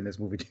gonna recommend this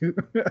movie to.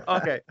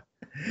 Okay.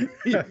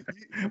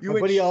 My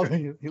buddy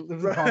Alvin, he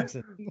lives in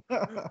Thompson.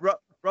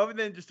 Rather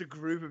than just a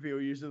group of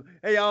people, usually,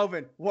 hey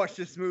Alvin, watch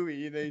this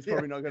movie. He's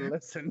probably not gonna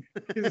listen.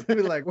 He's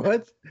gonna be like,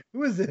 "What?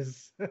 Who is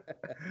this?"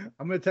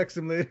 I'm gonna text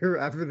him later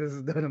after this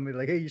is done. I'm gonna be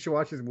like, "Hey, you should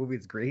watch this movie.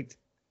 It's great."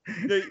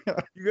 You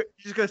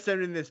just gotta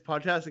send in this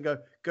podcast and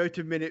go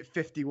to minute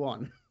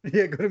 51.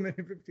 Yeah, go to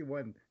minute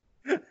 51.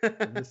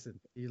 Listen.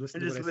 You listen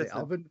to what I say.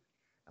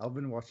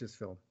 Alvin, watch this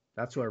film.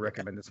 That's who I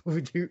recommend this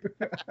movie to.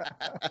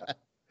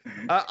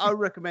 I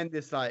recommend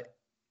this like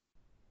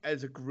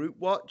as a group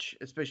watch,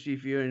 especially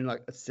if you're in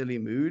like a silly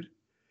mood,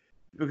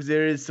 because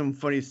there is some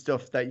funny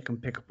stuff that you can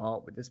pick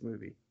apart with this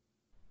movie.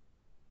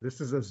 This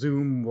is a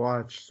Zoom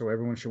watch, so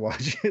everyone should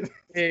watch it.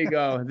 There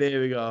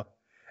we go.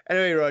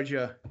 Anyway,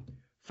 Roger,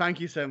 thank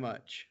you so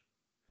much.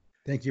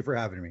 Thank you for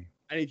having me.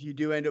 And if you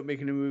do end up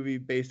making a movie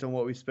based on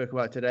what we spoke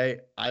about today,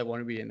 I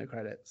want to be in the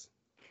credits.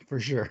 For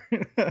sure.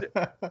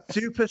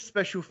 Super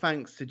special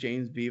thanks to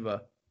James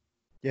Beaver.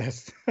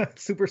 Yes,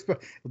 super. It'll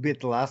be at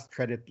the last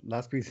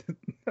piece.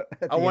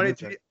 I want it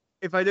to be,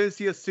 if I don't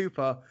see a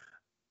super,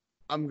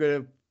 I'm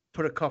gonna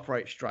put a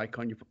copyright strike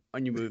on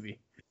your movie.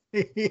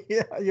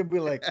 Yeah, you'll be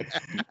like,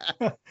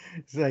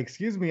 it's like,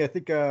 excuse me, I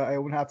think I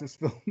won't have this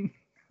film.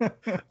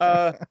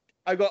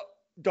 I got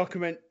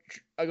document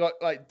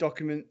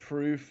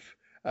proof.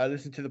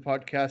 Listen to the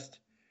podcast.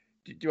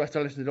 Do you have to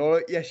listen to all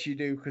of it? Yes, you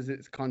do, because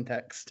it's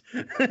context.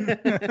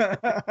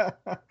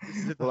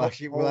 We'll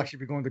actually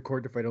be going to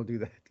court if I don't do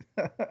that.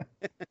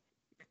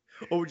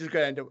 Or we're just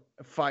going to end up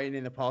fighting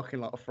in the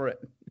parking lot for it.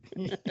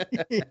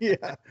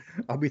 Yeah,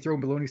 I'll be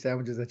throwing bologna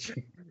sandwiches at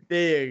you.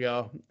 There you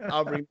go.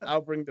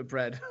 I'll bring the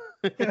bread.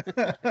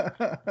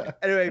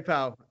 Anyway,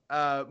 pal,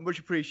 much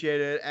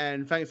appreciated,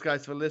 and thanks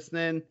guys for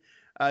listening.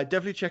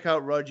 Definitely check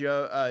out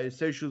Roger. His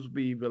socials will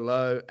be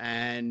below,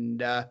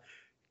 and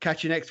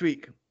catch you next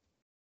week.